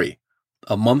 2023,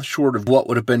 a month short of what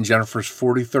would have been Jennifer's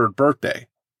 43rd birthday,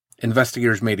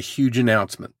 investigators made a huge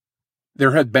announcement.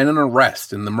 There had been an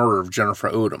arrest in the murder of Jennifer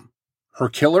Odom. Her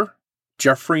killer?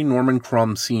 Jeffrey Norman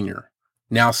Crum Sr.,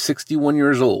 now 61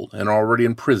 years old and already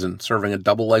in prison serving a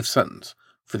double life sentence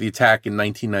for the attack in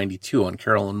 1992 on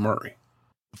Carolyn Murray.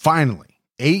 Finally,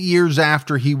 8 years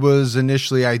after he was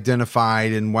initially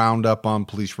identified and wound up on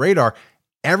police radar,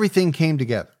 everything came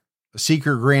together. A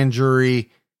secret grand jury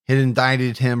had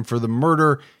indicted him for the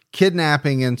murder,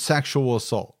 kidnapping, and sexual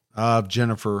assault of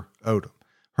Jennifer Odom.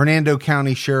 Hernando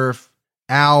County Sheriff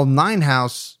Al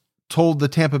Ninehouse told the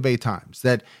Tampa Bay Times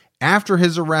that after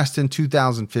his arrest in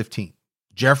 2015,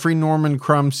 Jeffrey Norman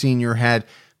Crum Sr. had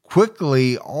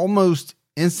quickly, almost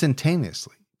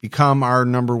instantaneously, become our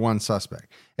number one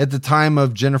suspect. At the time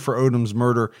of Jennifer Odom's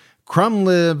murder, Crum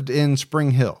lived in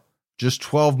Spring Hill, just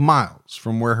 12 miles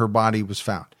from where her body was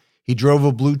found. He drove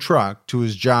a blue truck to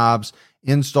his jobs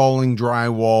installing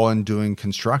drywall and doing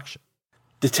construction.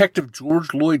 Detective George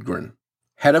Lloydgren,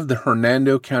 head of the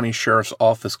Hernando County Sheriff's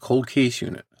Office Cold Case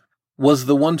Unit, was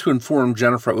the one to inform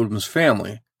Jennifer Odom's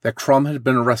family that Crum had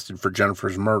been arrested for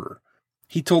Jennifer's murder.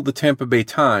 He told the Tampa Bay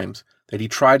Times that he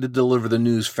tried to deliver the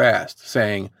news fast,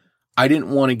 saying, "I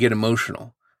didn't want to get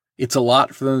emotional. It's a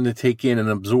lot for them to take in and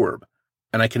absorb,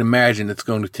 and I can imagine it's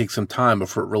going to take some time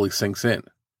before it really sinks in."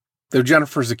 Though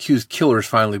Jennifer's accused killer has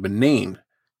finally been named,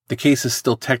 the case is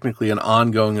still technically an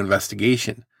ongoing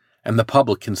investigation, and the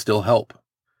public can still help.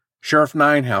 Sheriff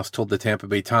Ninehouse told the Tampa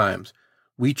Bay Times,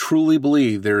 "We truly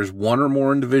believe there is one or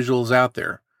more individuals out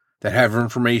there that have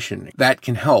information that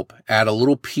can help add a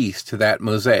little piece to that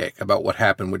mosaic about what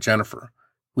happened with Jennifer.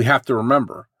 We have to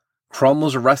remember, Crum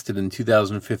was arrested in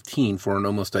 2015 for an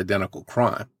almost identical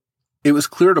crime. It was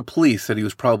clear to police that he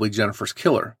was probably Jennifer's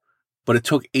killer, but it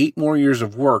took 8 more years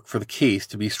of work for the case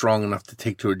to be strong enough to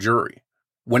take to a jury."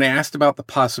 When asked about the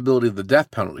possibility of the death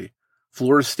penalty,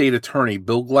 Florida State Attorney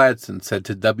Bill Gladstone said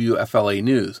to WFLA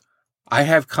News, "I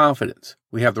have confidence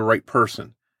we have the right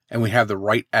person and we have the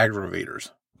right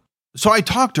aggravators." So I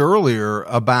talked earlier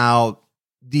about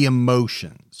the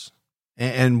emotions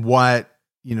and what,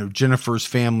 Jennifer's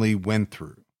family went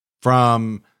through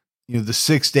from, the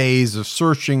 6 days of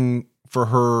searching for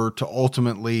her to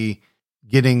ultimately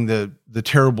getting the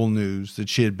terrible news that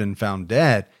she had been found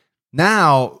dead.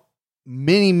 Now,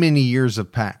 many, many years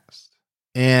have passed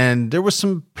and there was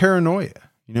some paranoia.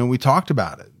 We talked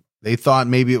about it. They thought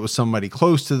maybe it was somebody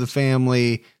close to the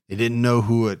family. They didn't know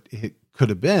who it could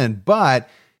have been, but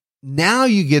now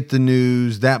you get the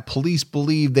news that police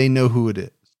believe they know who it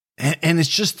is. And it's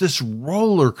just this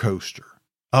roller coaster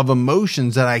of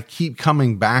emotions that I keep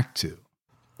coming back to.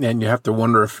 And you have to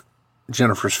wonder if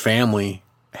Jennifer's family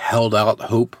held out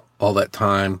hope all that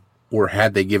time, or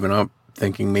had they given up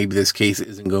thinking maybe this case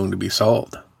isn't going to be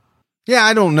solved? Yeah,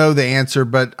 I don't know the answer,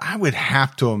 but I would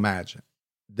have to imagine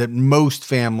that most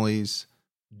families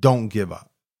don't give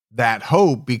up. that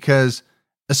hope because,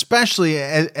 especially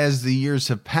as the years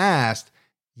have passed,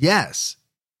 yes,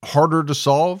 harder to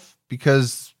solve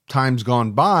because time's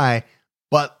gone by,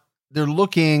 but they're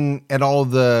looking at all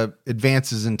the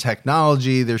advances in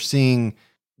technology. They're seeing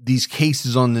these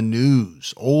cases on the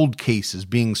news, old cases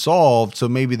being solved. So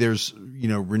maybe there's,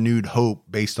 renewed hope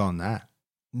based on that.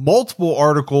 Multiple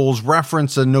articles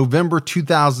reference a November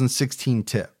 2016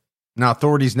 tip. Now,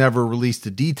 authorities never released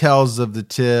the details of the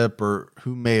tip or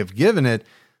who may have given it,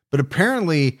 but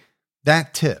apparently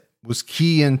that tip was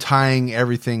key in tying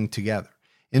everything together.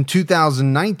 In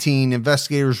 2019,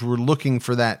 investigators were looking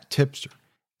for that tipster.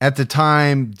 At the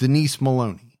time, Denise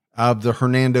Maloney of the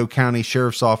Hernando County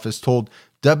Sheriff's Office told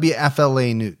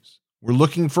WFLA News, "We're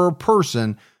looking for a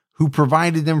person who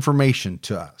provided information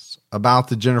to us about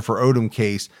the Jennifer Odom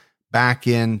case back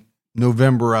in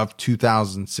November of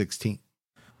 2016.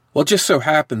 Well, it just so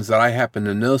happens that I happen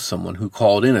to know someone who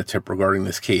called in a tip regarding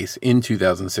this case in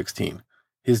 2016.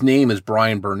 His name is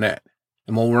Brian Burnett,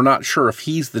 and while we're not sure if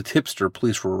he's the tipster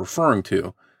police were referring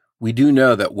to, we do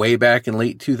know that way back in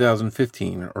late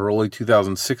 2015 or early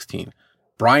 2016,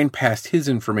 Brian passed his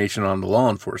information on to law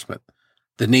enforcement.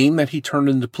 The name that he turned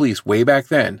into police way back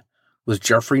then was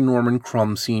Jeffrey Norman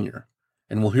Crum Sr.,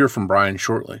 and we'll hear from Brian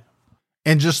shortly.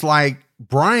 And just like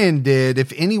Brian did,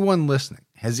 if anyone listening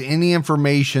has any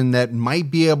information that might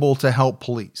be able to help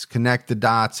police connect the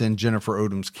dots in Jennifer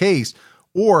Odom's case,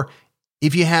 or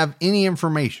if you have any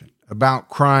information about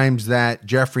crimes that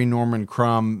Jeffrey Norman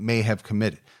Crum may have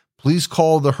committed, please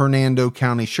call the Hernando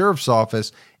County Sheriff's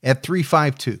Office at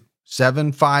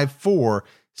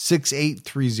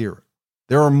 352-754-6830.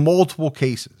 There are multiple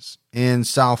cases in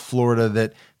South Florida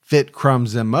that fit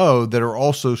Crum's MO that are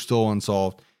also still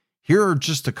unsolved. Here are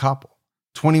just a couple.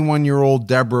 21-year-old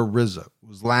Deborah Rizzo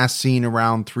was last seen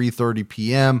around 3:30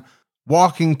 p.m.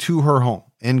 walking to her home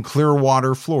in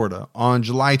Clearwater, Florida on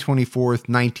July 24th,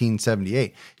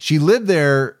 1978. She lived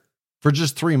there for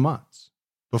just 3 months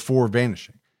before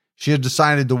vanishing. She had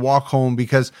decided to walk home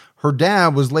because her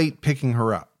dad was late picking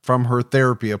her up from her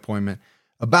therapy appointment.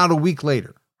 About a week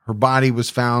later, her body was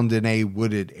found in a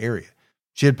wooded area.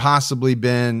 She had possibly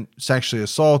been sexually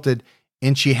assaulted,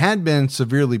 and she had been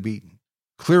severely beaten.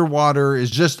 Clearwater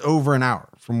is just over an hour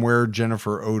from where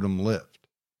Jennifer Odom lived.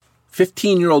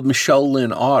 15-year-old Michelle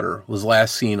Lynn Otter was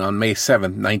last seen on May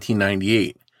 7,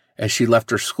 1998, as she left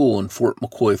her school in Fort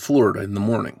McCoy, Florida in the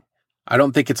morning. I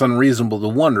don't think it's unreasonable to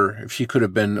wonder if she could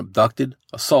have been abducted,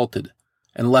 assaulted,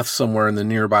 and left somewhere in the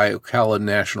nearby Ocala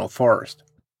National Forest.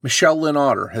 Michelle Lynn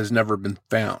Otter has never been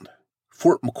found.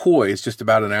 Fort McCoy is just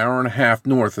about an hour and a half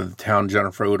north of the town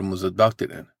Jennifer Odom was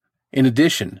abducted in. In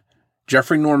addition,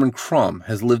 Jeffrey Norman Crum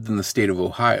has lived in the state of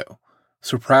Ohio,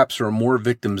 so perhaps there are more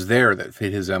victims there that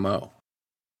fit his MO.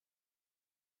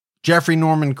 Jeffrey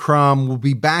Norman Crum will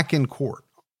be back in court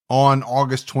on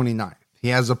August 29th. He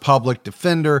has a public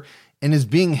defender and is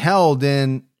being held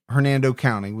in Hernando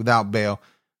County without bail,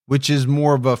 which is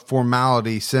more of a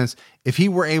formality since if he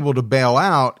were able to bail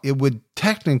out, it would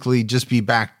technically just be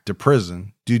back to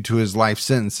prison due to his life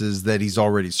sentences that he's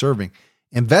already serving.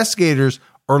 Investigators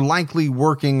are likely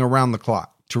working around the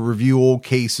clock to review old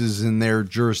cases in their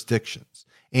jurisdictions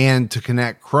and to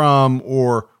connect Crum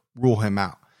or rule him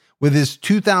out. With his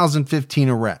 2015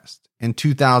 arrest and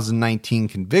 2019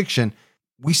 conviction,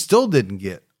 we still didn't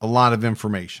get a lot of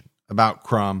information about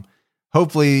Crum.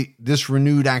 Hopefully, this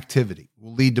renewed activity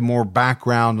will lead to more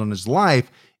background on his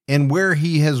life and where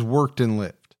he has worked and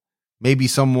lived. Maybe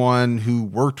someone who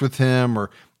worked with him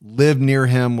or lived near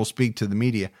him will speak to the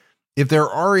media. If there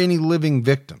are any living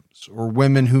victims or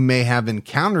women who may have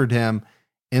encountered him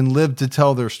and lived to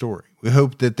tell their story, we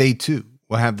hope that they too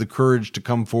will have the courage to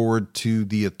come forward to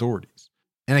the authorities.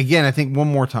 And again, I think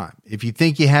one more time, if you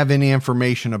think you have any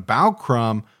information about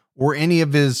Crum or any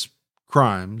of his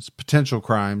crimes, potential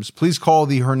crimes, please call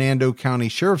the Hernando County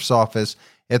Sheriff's Office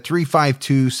at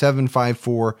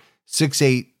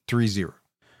 352-754-6830.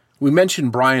 We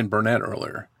mentioned Brian Burnett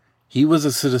earlier. He was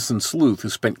a citizen sleuth who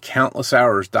spent countless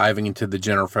hours diving into the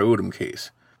Jennifer Odom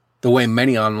case, the way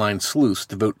many online sleuths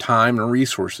devote time and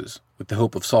resources with the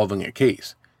hope of solving a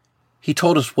case. He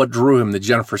told us what drew him to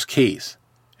Jennifer's case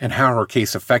and how her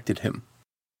case affected him.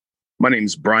 My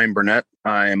name's Brian Burnett.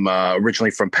 I'm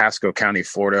originally from Pasco County,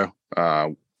 Florida,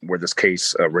 where this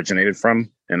case originated from,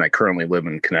 and I currently live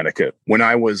in Connecticut. When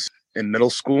I was in middle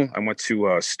school, I went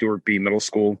to Stewart B. Middle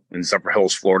School in Zephyr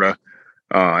Hills, Florida.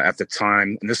 At the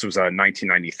time, and this was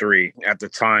 1993, at the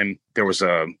time, there was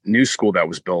a new school that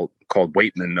was built called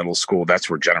Waitman Middle School. That's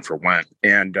where Jennifer went.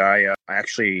 And I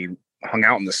actually hung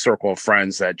out in the circle of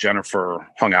friends that Jennifer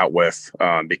hung out with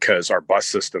because our bus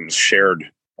systems shared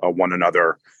one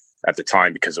another. at the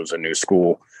time because it was a new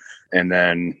school. And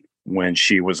then when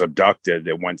she was abducted,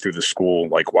 it went through the school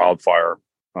like wildfire.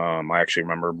 I actually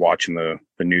remember watching the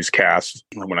newscast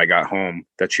when I got home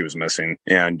that she was missing.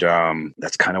 And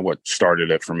that's kind of what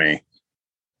started it for me.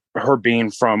 Her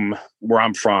being from where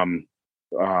I'm from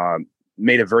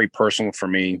made it very personal for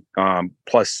me.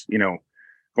 Plus,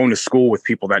 going to school with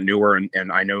people that knew her,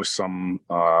 and I know some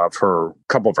of her,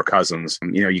 couple of her cousins,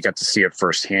 you got to see it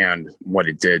firsthand, what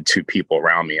it did to people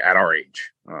around me at our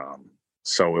age.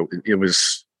 So it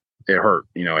hurt,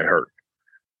 it hurt.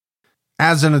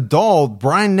 As an adult,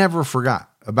 Brian never forgot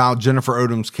about Jennifer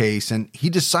Odom's case, and he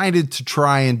decided to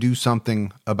try and do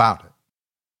something about it.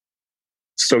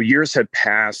 So years had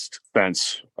passed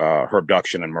since her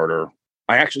abduction and murder.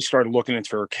 I actually started looking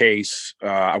into her case.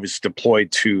 I was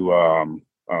deployed to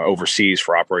overseas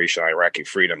for Operation Iraqi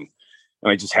Freedom.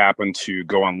 And I just happened to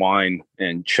go online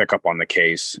and check up on the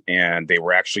case. And they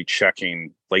were actually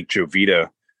checking Lake Jovita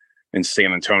in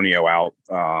San Antonio out.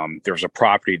 There was a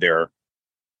property there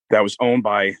that was owned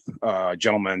by a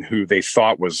gentleman who they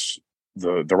thought was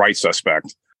the right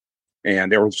suspect.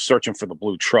 And they were searching for the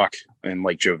blue truck in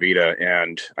Lake Jovita.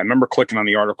 And I remember clicking on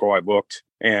the article, I looked,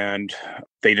 and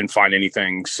they didn't find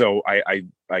anything. So I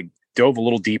dove a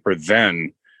little deeper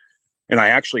then, and I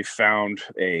actually found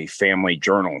a family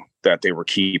journal that they were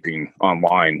keeping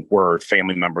online where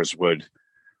family members would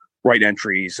write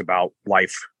entries about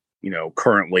life,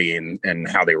 currently and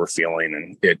how they were feeling.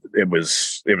 And it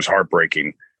was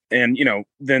heartbreaking. And,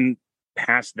 then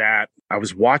past that, I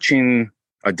was watching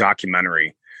a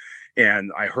documentary,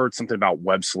 and I heard something about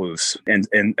web sleuths, and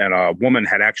a woman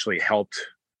had actually helped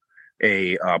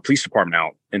a police department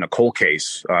out in a cold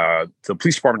case. The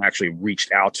police department actually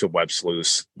reached out to web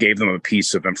sleuths, gave them a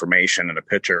piece of information and a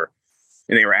picture,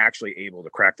 and they were actually able to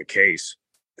crack the case.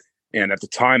 And at the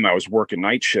time I was working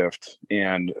night shift,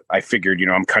 and I figured,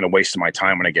 I'm kind of wasting my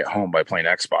time when I get home by playing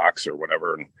Xbox or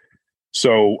whatever. And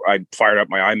so I fired up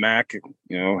my iMac,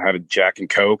 had a Jack and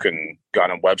Coke, and got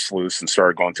on web sleuths and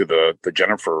started going through the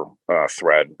Jennifer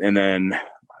thread. And then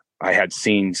I had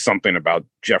seen something about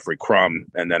Jeffrey Crum,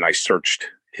 and then I searched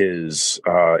his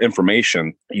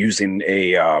information using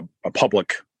a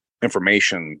public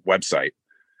information website.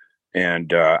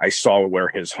 And I saw where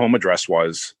his home address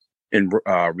was in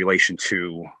relation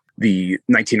to the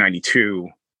 1992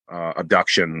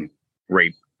 abduction,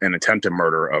 rape, and attempted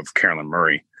murder of Carolyn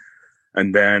Murray.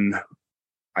 And then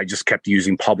I just kept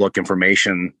using public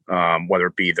information, whether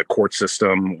it be the court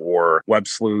system or web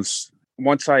sleuths.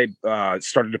 Once I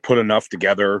started to put enough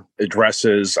together,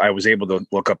 addresses, I was able to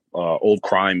look up old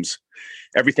crimes.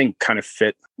 Everything kind of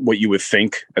fit what you would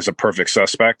think as a perfect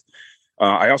suspect.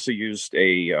 I also used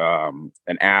an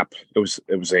app. It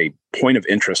was a point of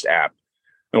interest app.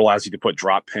 It allows you to put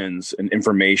drop pins and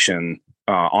information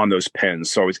on those pins.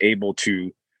 So I was able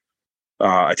to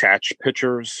attach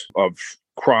pictures of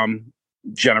Crum,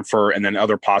 Jennifer, and then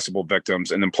other possible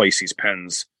victims, and then place these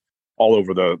pins all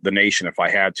over the nation if I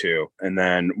had to. And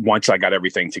then once I got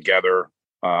everything together,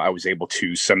 I was able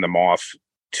to send them off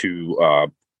to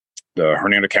the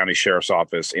Hernando County Sheriff's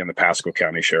Office and the Pasco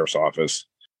County Sheriff's Office.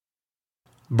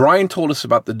 Brian told us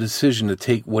about the decision to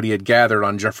take what he had gathered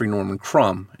on Jeffrey Norman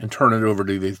Crum and turn it over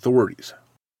to the authorities.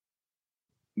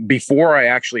 Before I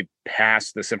actually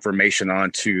passed this information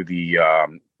on to the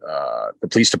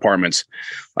police departments,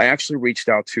 I actually reached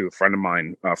out to a friend of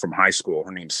mine from high school.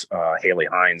 Her name's Haley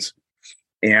Hines,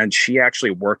 and she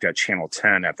actually worked at Channel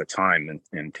 10 at the time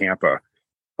in Tampa.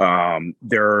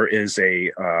 There is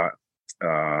an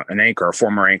anchor, a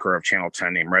former anchor of Channel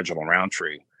 10 named Reginald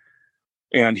Roundtree,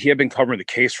 and he had been covering the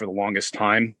case for the longest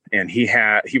time. And he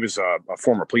was a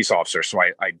former police officer, so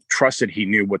I trusted he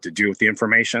knew what to do with the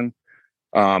information.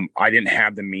 I didn't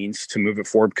have the means to move it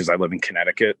forward because I live in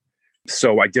Connecticut.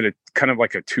 So I did a kind of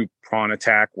like a two-prong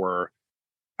attack where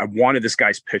I wanted this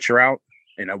guy's picture out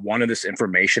and I wanted this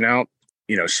information out,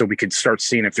 so we could start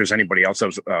seeing if there's anybody else that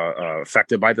was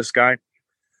affected by this guy.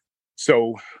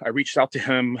 So I reached out to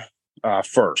him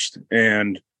first,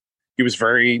 and he was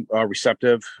very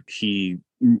receptive. He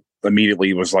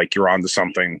immediately was like, "You're on to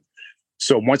something."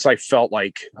 So once I felt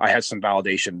like I had some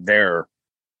validation there,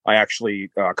 I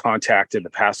actually contacted the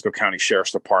Pasco County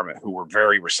Sheriff's Department, who were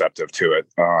very receptive to it.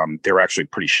 They were actually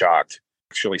pretty shocked.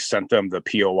 Actually sent them the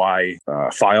POI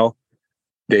file.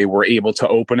 They were able to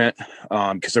open it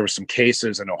because there were some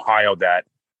cases in Ohio that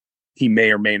he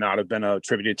may or may not have been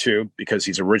attributed to because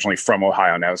he's originally from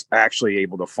Ohio. And I was actually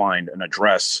able to find an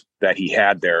address that he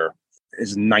had there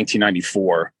is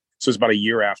 1994. So it's about a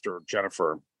year after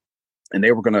Jennifer. And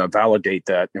they were going to validate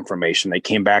that information. They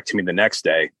came back to me the next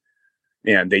day.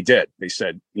 And they did. They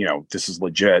said, this is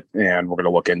legit, and we're going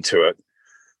to look into it.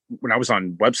 when I was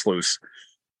on Web Sleuths,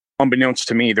 unbeknownst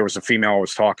to me, there was a female I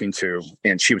was talking to,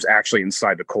 and she was actually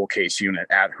inside the cold case unit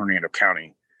at Hernando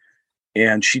County.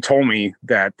 And she told me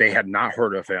that they had not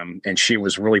heard of him, and she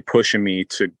was really pushing me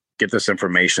to get this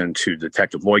information to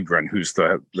Detective Lloydgren, who's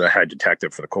the head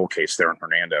detective for the cold case there in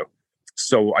Hernando.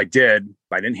 So I did.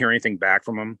 I didn't hear anything back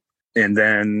from him. And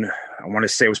then I want to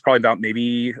say it was probably about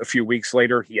maybe a few weeks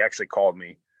later, he actually called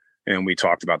me and we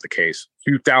talked about the case.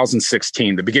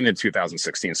 2016, the beginning of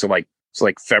 2016. So it's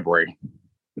like February.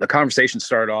 The conversation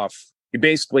started off. He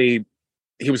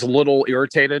was a little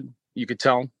irritated, you could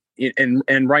tell.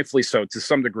 And rightfully so, to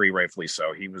some degree, rightfully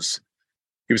so. He was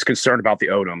concerned about the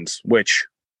Odoms, which,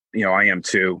 I am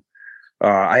too.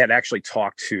 I had actually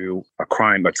talked to a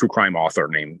true crime author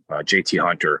named JT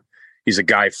Hunter. He's a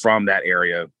guy from that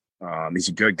area. He's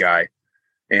a good guy.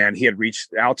 And he had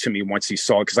reached out to me once he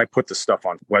saw it, because I put the stuff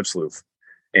on Web Sleuth.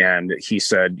 And he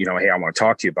said, hey, I want to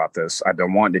talk to you about this. I've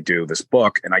been wanting to do this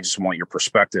book, and I just want your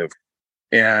perspective.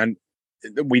 And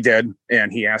we did.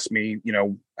 And he asked me,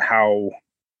 how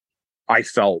I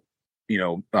felt,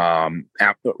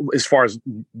 as far as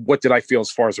what did I feel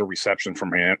as far as a reception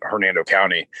from Hernando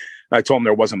County. I told him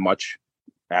there wasn't much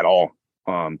at all,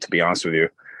 to be honest with you.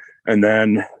 And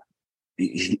then,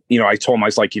 I told him, I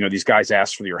was like, these guys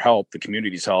asked for your help, the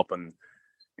community's help, and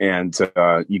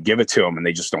you give it to them, and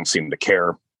they just don't seem to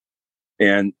care.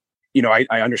 And, I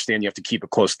understand you have to keep it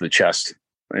close to the chest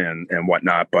and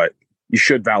whatnot, but you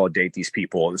should validate these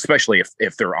people, especially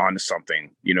if they're onto something,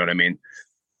 you know what I mean?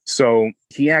 So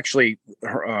he actually,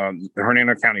 the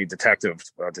Hernando County Detective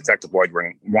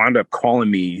Lloydgren, wound up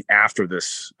calling me after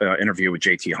this interview with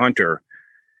JT Hunter,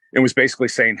 and was basically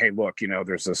saying, hey, look,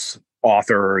 there's this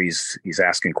author, he's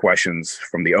asking questions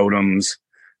from the Odoms.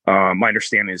 My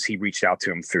understanding is he reached out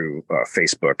to him through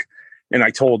Facebook. And I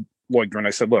told Lloydgren,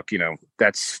 I said, look,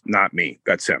 that's not me,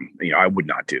 that's him. I would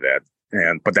not do that.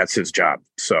 But that's his job.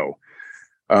 So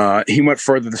he went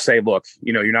further to say, look,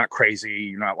 you're not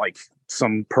crazy. You're not like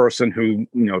some person who,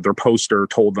 their poster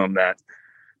told them that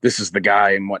this is the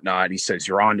guy and whatnot. He says,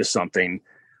 you're onto something.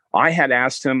 I had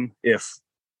asked him if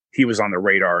he was on the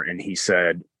radar, and he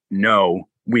said, no,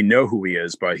 we know who he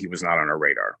is, but he was not on our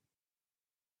radar.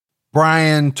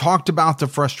 Brian talked about the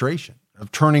frustration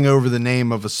of turning over the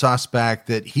name of a suspect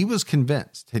that he was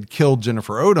convinced had killed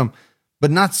Jennifer Odom,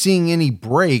 but not seeing any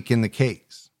break in the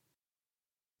case.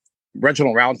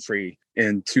 Reginald Roundtree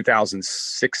in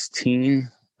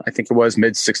 2016, I think it was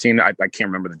mid-16, I can't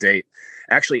remember the date,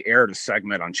 actually aired a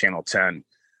segment on Channel 10.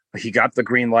 He got the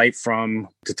green light from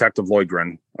Detective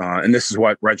Lloydgren, and this is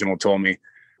what Reginald told me.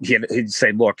 He'd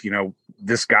say, look,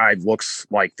 this guy looks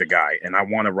like the guy, and I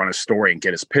want to run a story and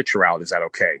get his picture out. Is that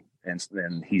okay?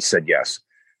 And he said yes.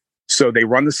 So they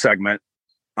run the segment.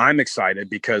 I'm excited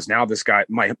because now this guy,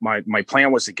 my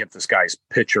plan was to get this guy's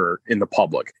picture in the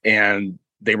public, and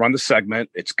they run the segment.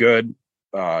 It's good.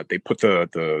 They put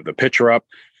the picture up,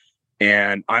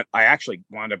 and I actually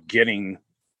wound up getting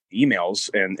emails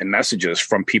and messages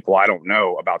from people I don't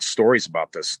know about stories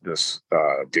about this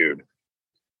dude.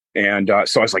 And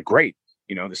so I was like, great,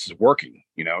 this is working,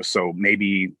 so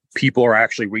maybe people are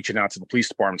actually reaching out to the police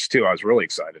departments too. I was really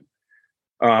excited.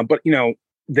 But,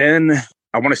 then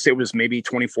I want to say it was maybe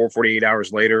 24, 48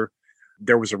 hours later,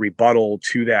 there was a rebuttal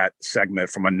to that segment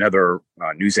from another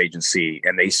news agency,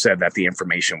 and they said that the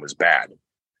information was bad.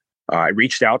 I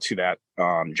reached out to that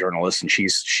journalist, and she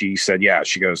said, yeah,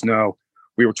 she goes, no,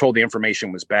 we were told the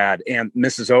information was bad. And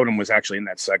Mrs. Odom was actually in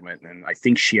that segment, and I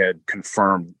think she had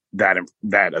confirmed that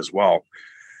as well.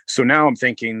 So now I'm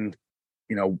thinking,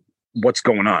 what's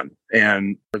going on?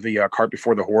 And for the cart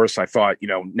before the horse, I thought,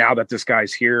 now that this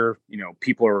guy's here,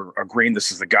 people are agreeing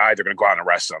this is the guy, they're going to go out and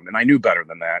arrest him. And I knew better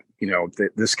than that.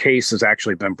 This case has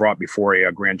actually been brought before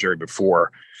a grand jury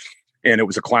before, and it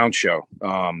was a clown show.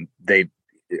 The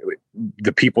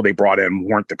people they brought in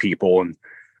weren't the people. And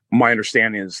my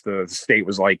understanding is the state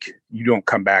was like, you don't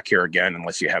come back here again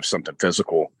unless you have something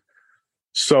physical.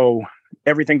 So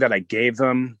everything that I gave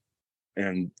them,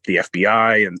 and the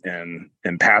FBI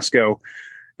and Pasco,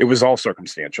 it was all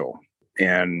circumstantial.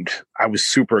 And I was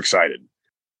super excited.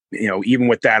 Even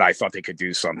with that, I thought they could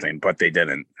do something, but they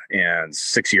didn't. And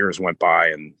 6 years went by,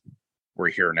 and we're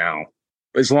here now.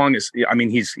 As long as,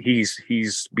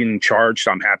 he's being charged,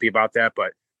 I'm happy about that,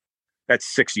 but that's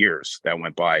 6 years that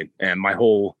went by. And my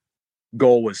whole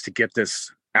goal was to get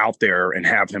this out there and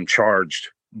have him charged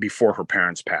before her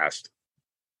parents passed.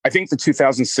 I think the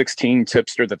 2016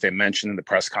 tipster that they mentioned in the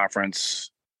press conference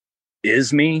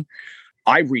is me.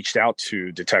 I reached out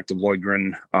to Detective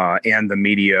Lloydgren and the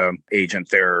media agent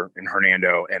there in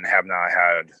Hernando and have not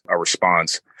had a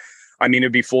response.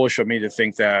 It'd be foolish of me to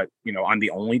think that, I'm the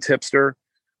only tipster,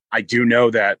 I do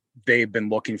know that they've been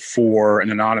looking for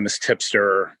an anonymous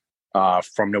tipster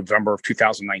from November of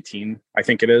 2019, I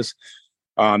think it is.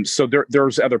 So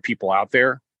there's other people out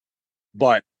there,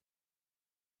 but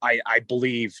I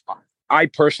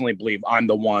personally believe I'm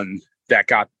the one that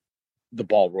got the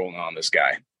ball rolling on this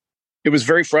guy. It was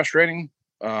very frustrating.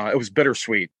 It was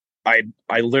bittersweet. I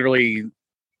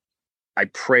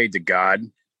prayed to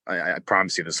God. I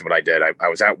promise you this is what I did. I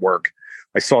was at work.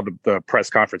 I saw the press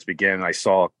conference begin. I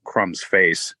saw Crumb's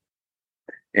face,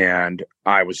 and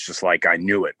I was just like, I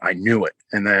knew it.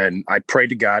 And then I prayed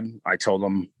to God. I told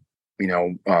him,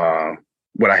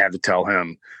 what I had to tell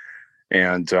him.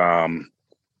 And,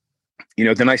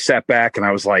 then I sat back and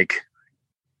I was like,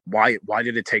 why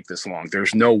did it take this long?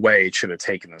 There's no way it should have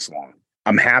taken this long.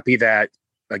 I'm happy that,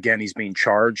 again, he's being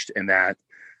charged and that,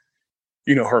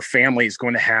 her family is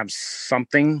going to have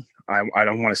something. I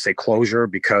don't want to say closure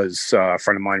because a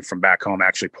friend of mine from back home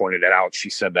actually pointed it out. She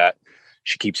said that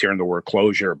she keeps hearing the word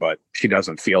closure, but she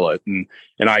doesn't feel it. And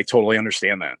I totally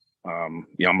understand that.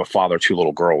 I'm a father of two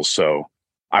little girls, so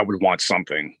I would want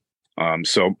something.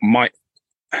 So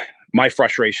my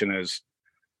frustration is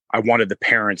I would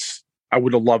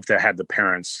have loved to have the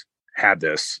parents had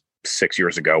this 6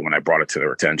 years ago when I brought it to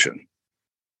their attention.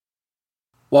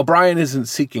 While Brian isn't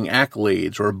seeking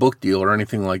accolades or a book deal or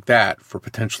anything like that for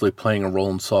potentially playing a role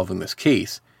in solving this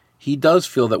case, he does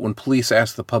feel that when police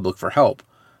ask the public for help,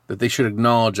 that they should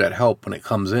acknowledge that help when it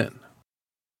comes in.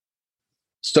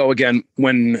 So again,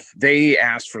 when they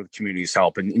ask for the community's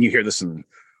help, and you hear this in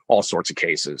all sorts of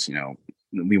cases,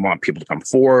 we want people to come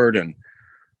forward and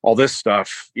all this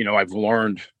stuff, I've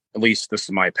learned, at least this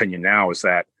is my opinion now, is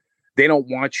that they don't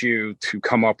want you to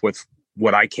come up with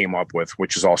what I came up with,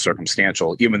 which is all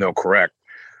circumstantial, even though correct.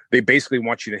 They basically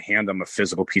want you to hand them a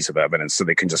physical piece of evidence so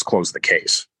they can just close the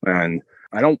case. And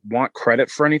I don't want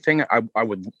credit for anything. I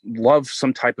would love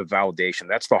some type of validation.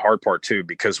 That's the hard part too,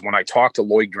 because when I talked to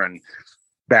Lloydgren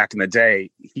back in the day,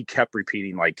 he kept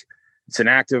repeating like, it's an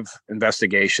active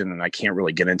investigation and I can't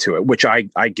really get into it, which I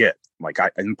get.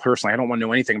 And personally, I don't want to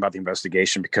know anything about the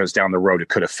investigation because down the road, it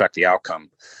could affect the outcome.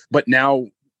 But now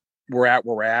we're at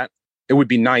where we're at. It would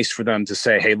be nice for them to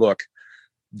say, hey, look,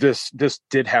 this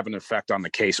did have an effect on the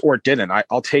case, or it didn't.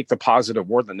 I'll take the positive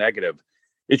or the negative.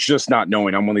 It's just not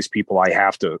knowing. I'm one of these people. I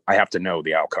have to know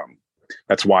the outcome.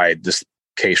 That's why this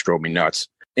case drove me nuts.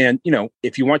 And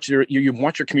if you want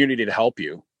your community to help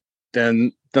you,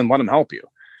 then let them help you.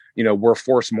 We're a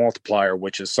force multiplier,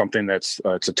 which is something that's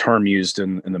it's a term used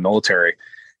in the military.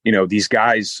 These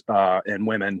guys and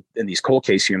women in these cold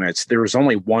case units, there was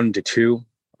only 1 to 2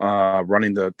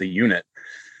 running the unit,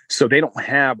 so they don't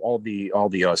have all the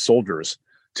soldiers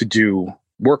to do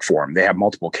work for them. They have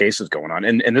multiple cases going on,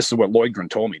 and this is what Lloydgren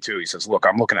told me too. He says, "Look,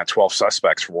 I'm looking at 12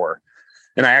 suspects for her,"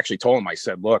 and I actually told him, I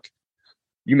said, "Look,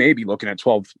 you may be looking at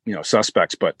 12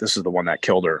 suspects, but this is the one that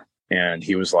killed her." And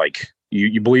he was like,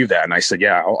 "You believe that?" And I said,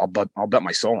 "Yeah, I'll bet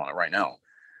my soul on it right now."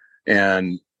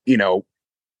 And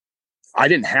I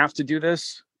didn't have to do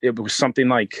this. It was something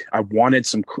like I wanted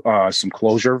some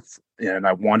closure. And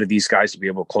I wanted these guys to be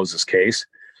able to close this case.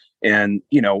 And,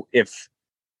 if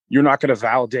you're not going to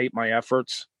validate my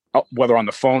efforts, whether on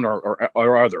the phone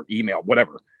or other email,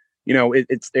 whatever,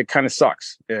 it kind of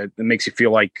sucks. It makes you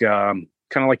feel like kind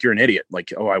of like you're an idiot.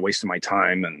 Like, oh, I wasted my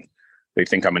time and they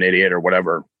think I'm an idiot or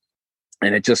whatever.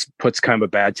 And it just puts kind of a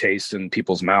bad taste in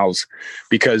people's mouths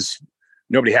because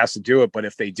nobody has to do it. But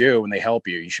if they do and they help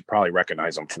you, you should probably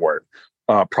recognize them for it,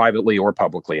 privately or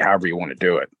publicly, however you want to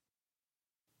do it.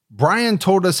 Brian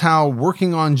told us how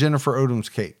working on Jennifer Odom's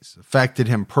case affected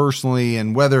him personally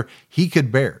and whether he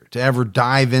could bear to ever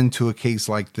dive into a case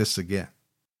like this again.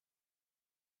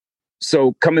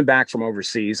 So coming back from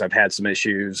overseas, I've had some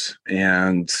issues.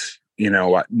 And,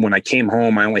 when I came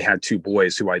home, I only had 2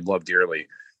 boys who I loved dearly.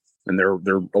 And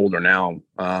they're older now.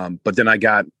 But then I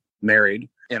got married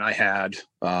and I had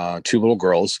 2 little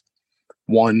girls.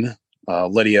 One,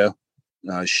 Lydia,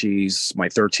 she's my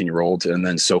 13-year-old, and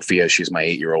then Sophia, she's my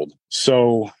 8-year-old.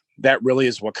 So that really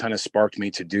is what kind of sparked me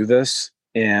to do this.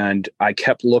 And I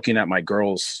kept looking at my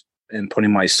girls and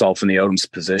putting myself in the Odom's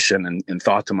position and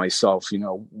thought to myself,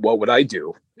 what would I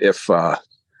do if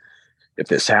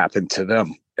this happened to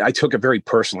them? I took it very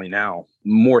personally now,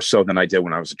 more so than I did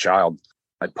when I was a child.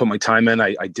 I put my time in.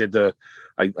 I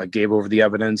gave over the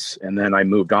evidence, and then I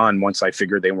moved on once I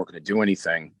figured they weren't going to do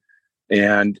anything.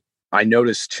 And I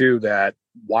noticed too that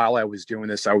while I was doing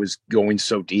this, I was going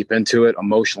so deep into it.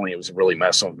 Emotionally, it was really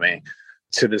messing with me.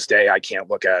 To this day, I can't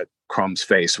look at Crumb's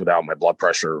face without my blood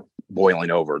pressure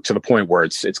boiling over to the point where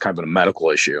it's kind of a medical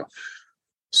issue.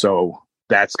 So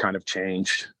that's kind of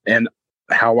changed. And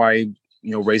how I,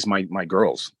 raise my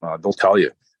girls, they'll tell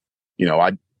you,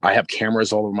 I have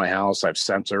cameras all over my house. I have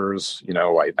sensors,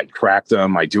 I track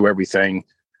them. I do everything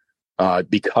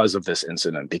because of this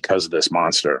incident, because of this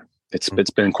monster. It's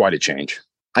been quite a change.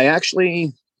 I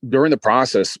actually, during the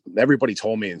process, everybody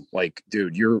told me, like,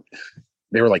 dude,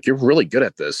 they were like, you're really good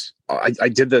at this. I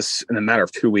did this in a matter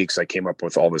of 2 weeks. I came up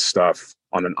with all this stuff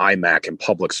on an iMac and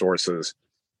public sources.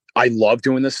 I love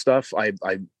doing this stuff. I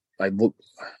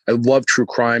love true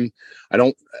crime. I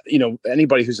don't,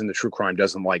 anybody who's into true crime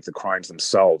doesn't like the crimes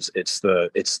themselves. It's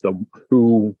the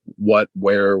who, what,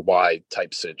 where, why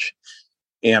type sitch.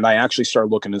 And I actually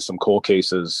started looking into some cold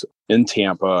cases in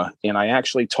Tampa, and I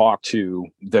actually talked to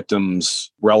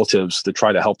victims' relatives to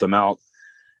try to help them out.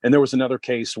 And there was another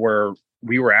case where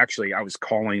I was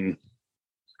calling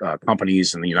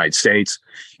companies in the United States.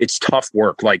 It's tough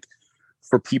work. Like,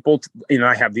 for people,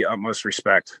 I have the utmost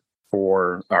respect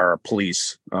for our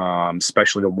police,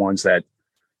 especially the ones that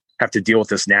have to deal with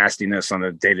this nastiness on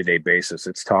a day-to-day basis.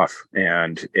 It's tough.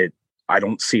 And I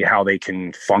don't see how they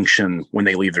can function when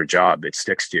they leave their job. It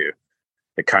sticks to you.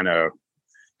 It kind of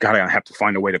gotta have to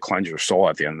find a way to cleanse your soul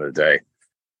at the end of the day.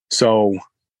 So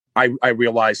I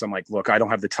realized, I'm like, look, I don't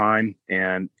have the time,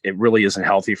 and it really isn't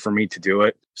healthy for me to do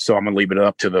it. So I'm going to leave it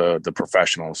up to the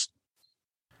professionals.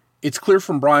 It's clear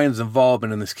from Brian's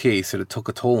involvement in this case that it took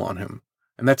a toll on him.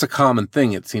 And that's a common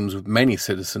thing, it seems, with many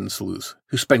citizen sleuths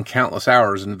who spend countless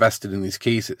hours invested in these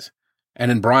cases.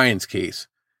 And in Brian's case,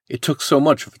 it took so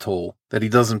much of a toll that he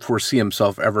doesn't foresee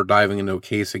himself ever diving into a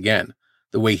case again,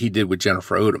 the way he did with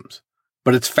Jennifer Odom's.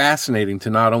 But it's fascinating to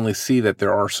not only see that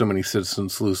there are so many citizen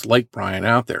sleuths like Brian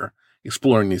out there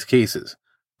exploring these cases,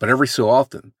 but every so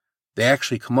often, they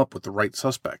actually come up with the right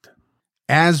suspect.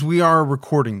 As we are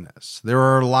recording this, there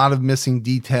are a lot of missing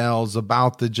details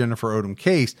about the Jennifer Odom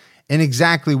case and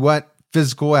exactly what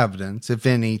physical evidence, if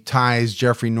any, ties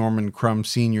Jeffrey Norman Crum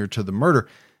Sr. to the murder.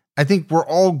 I think we're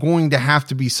all going to have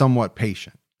to be somewhat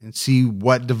patient and see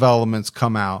what developments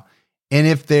come out and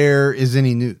if there is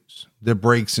any news that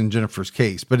breaks in Jennifer's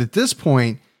case. But at this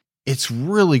point, it's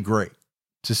really great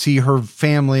to see her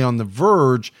family on the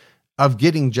verge of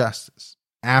getting justice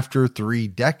after 3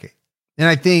 decades. And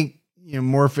I think,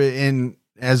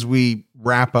 as we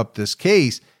wrap up this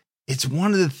case, it's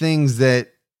one of the things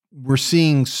that we're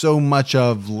seeing so much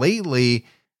of lately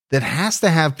that has to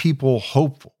have people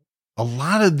hopeful. A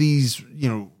lot of these,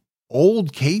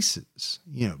 old cases,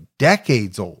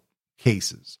 decades old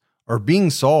cases are being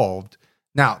solved.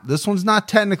 Now, this one's not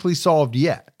technically solved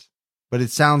yet, but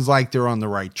it sounds like they're on the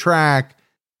right track.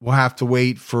 We'll have to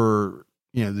wait for,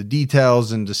 the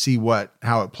details and to see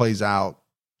how it plays out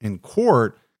in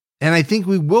court. And I think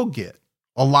we will get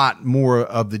a lot more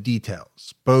of the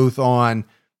details, both on,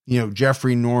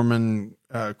 Jeffrey Norman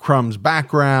Crum's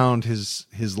background,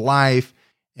 his life,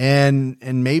 and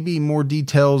maybe more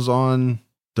details on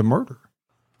the murder.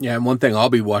 Yeah, and one thing I'll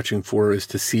be watching for is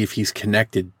to see if he's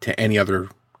connected to any other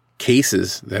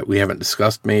cases that we haven't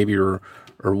discussed, maybe, or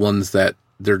ones that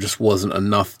there just wasn't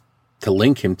enough to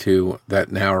link him to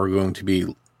that now are going to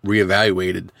be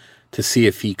reevaluated to see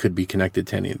if he could be connected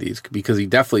to any of these, because he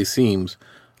definitely seems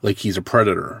like he's a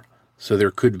predator. So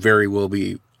there could very well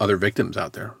be other victims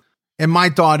out there. And my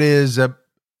thought is that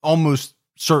almost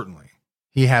certainly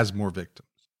he has more victims.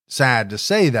 Sad to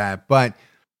say that, but,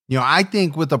 I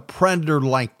think with a predator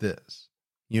like this,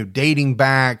 dating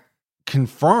back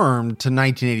confirmed to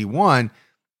 1981,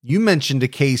 you mentioned a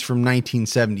case from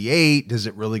 1978. Does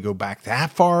it really go back that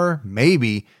far?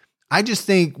 Maybe. I just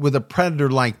think with a predator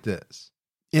like this,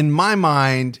 in my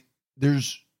mind,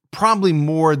 there's probably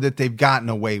more that they've gotten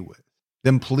away with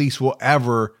than police will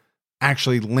ever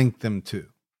actually link them to.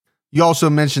 You also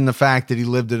mentioned the fact that he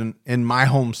lived in my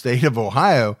home state of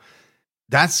Ohio.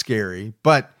 That's scary,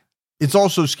 but it's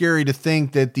also scary to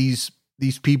think that these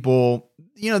people,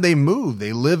 they move,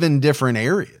 they live in different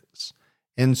areas.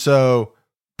 And so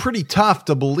pretty tough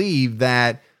to believe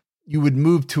that you would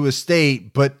move to a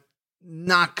state, but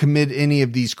not commit any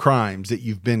of these crimes that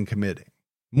you've been committing.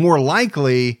 More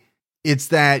likely, it's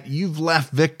that you've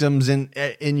left victims in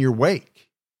your wake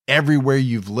everywhere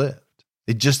you've lived.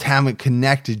 They just haven't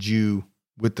connected you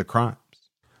with the crimes.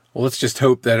 Well, let's just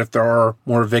hope that if there are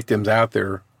more victims out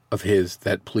there of his,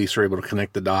 that police are able to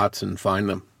connect the dots and find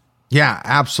them. Yeah,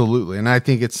 absolutely. And I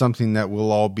think it's something that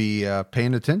we'll all be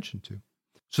paying attention to.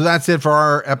 So that's it for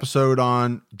our episode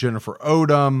on Jennifer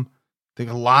Odom. I think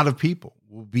a lot of people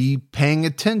will be paying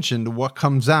attention to what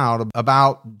comes out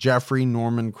about Jeffrey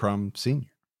Norman Crum Sr.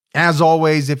 As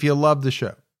always, if you love the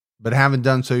show, but haven't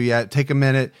done so yet, take a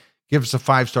minute, give us a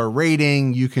 5-star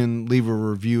rating. You can leave a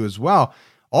review as well.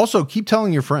 Also, keep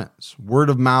telling your friends. Word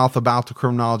of mouth about the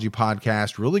Criminology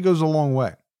Podcast really goes a long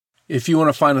way. If you want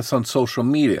to find us on social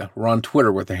media, we're on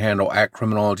Twitter with the handle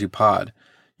 @CriminologyPod.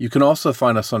 You can also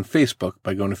find us on Facebook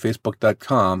by going to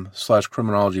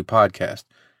facebook.com/criminologypodcast.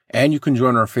 And you can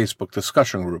join our Facebook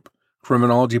discussion group,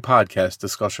 Criminology Podcast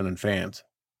Discussion and Fans.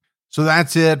 So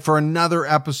that's it for another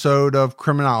episode of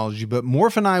Criminology, but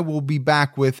Morph and I will be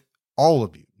back with all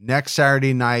of you next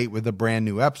Saturday night with a brand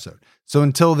new episode. So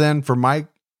until then, for Mike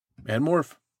and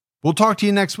Morph, we'll talk to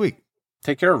you next week.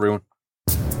 Take care, everyone.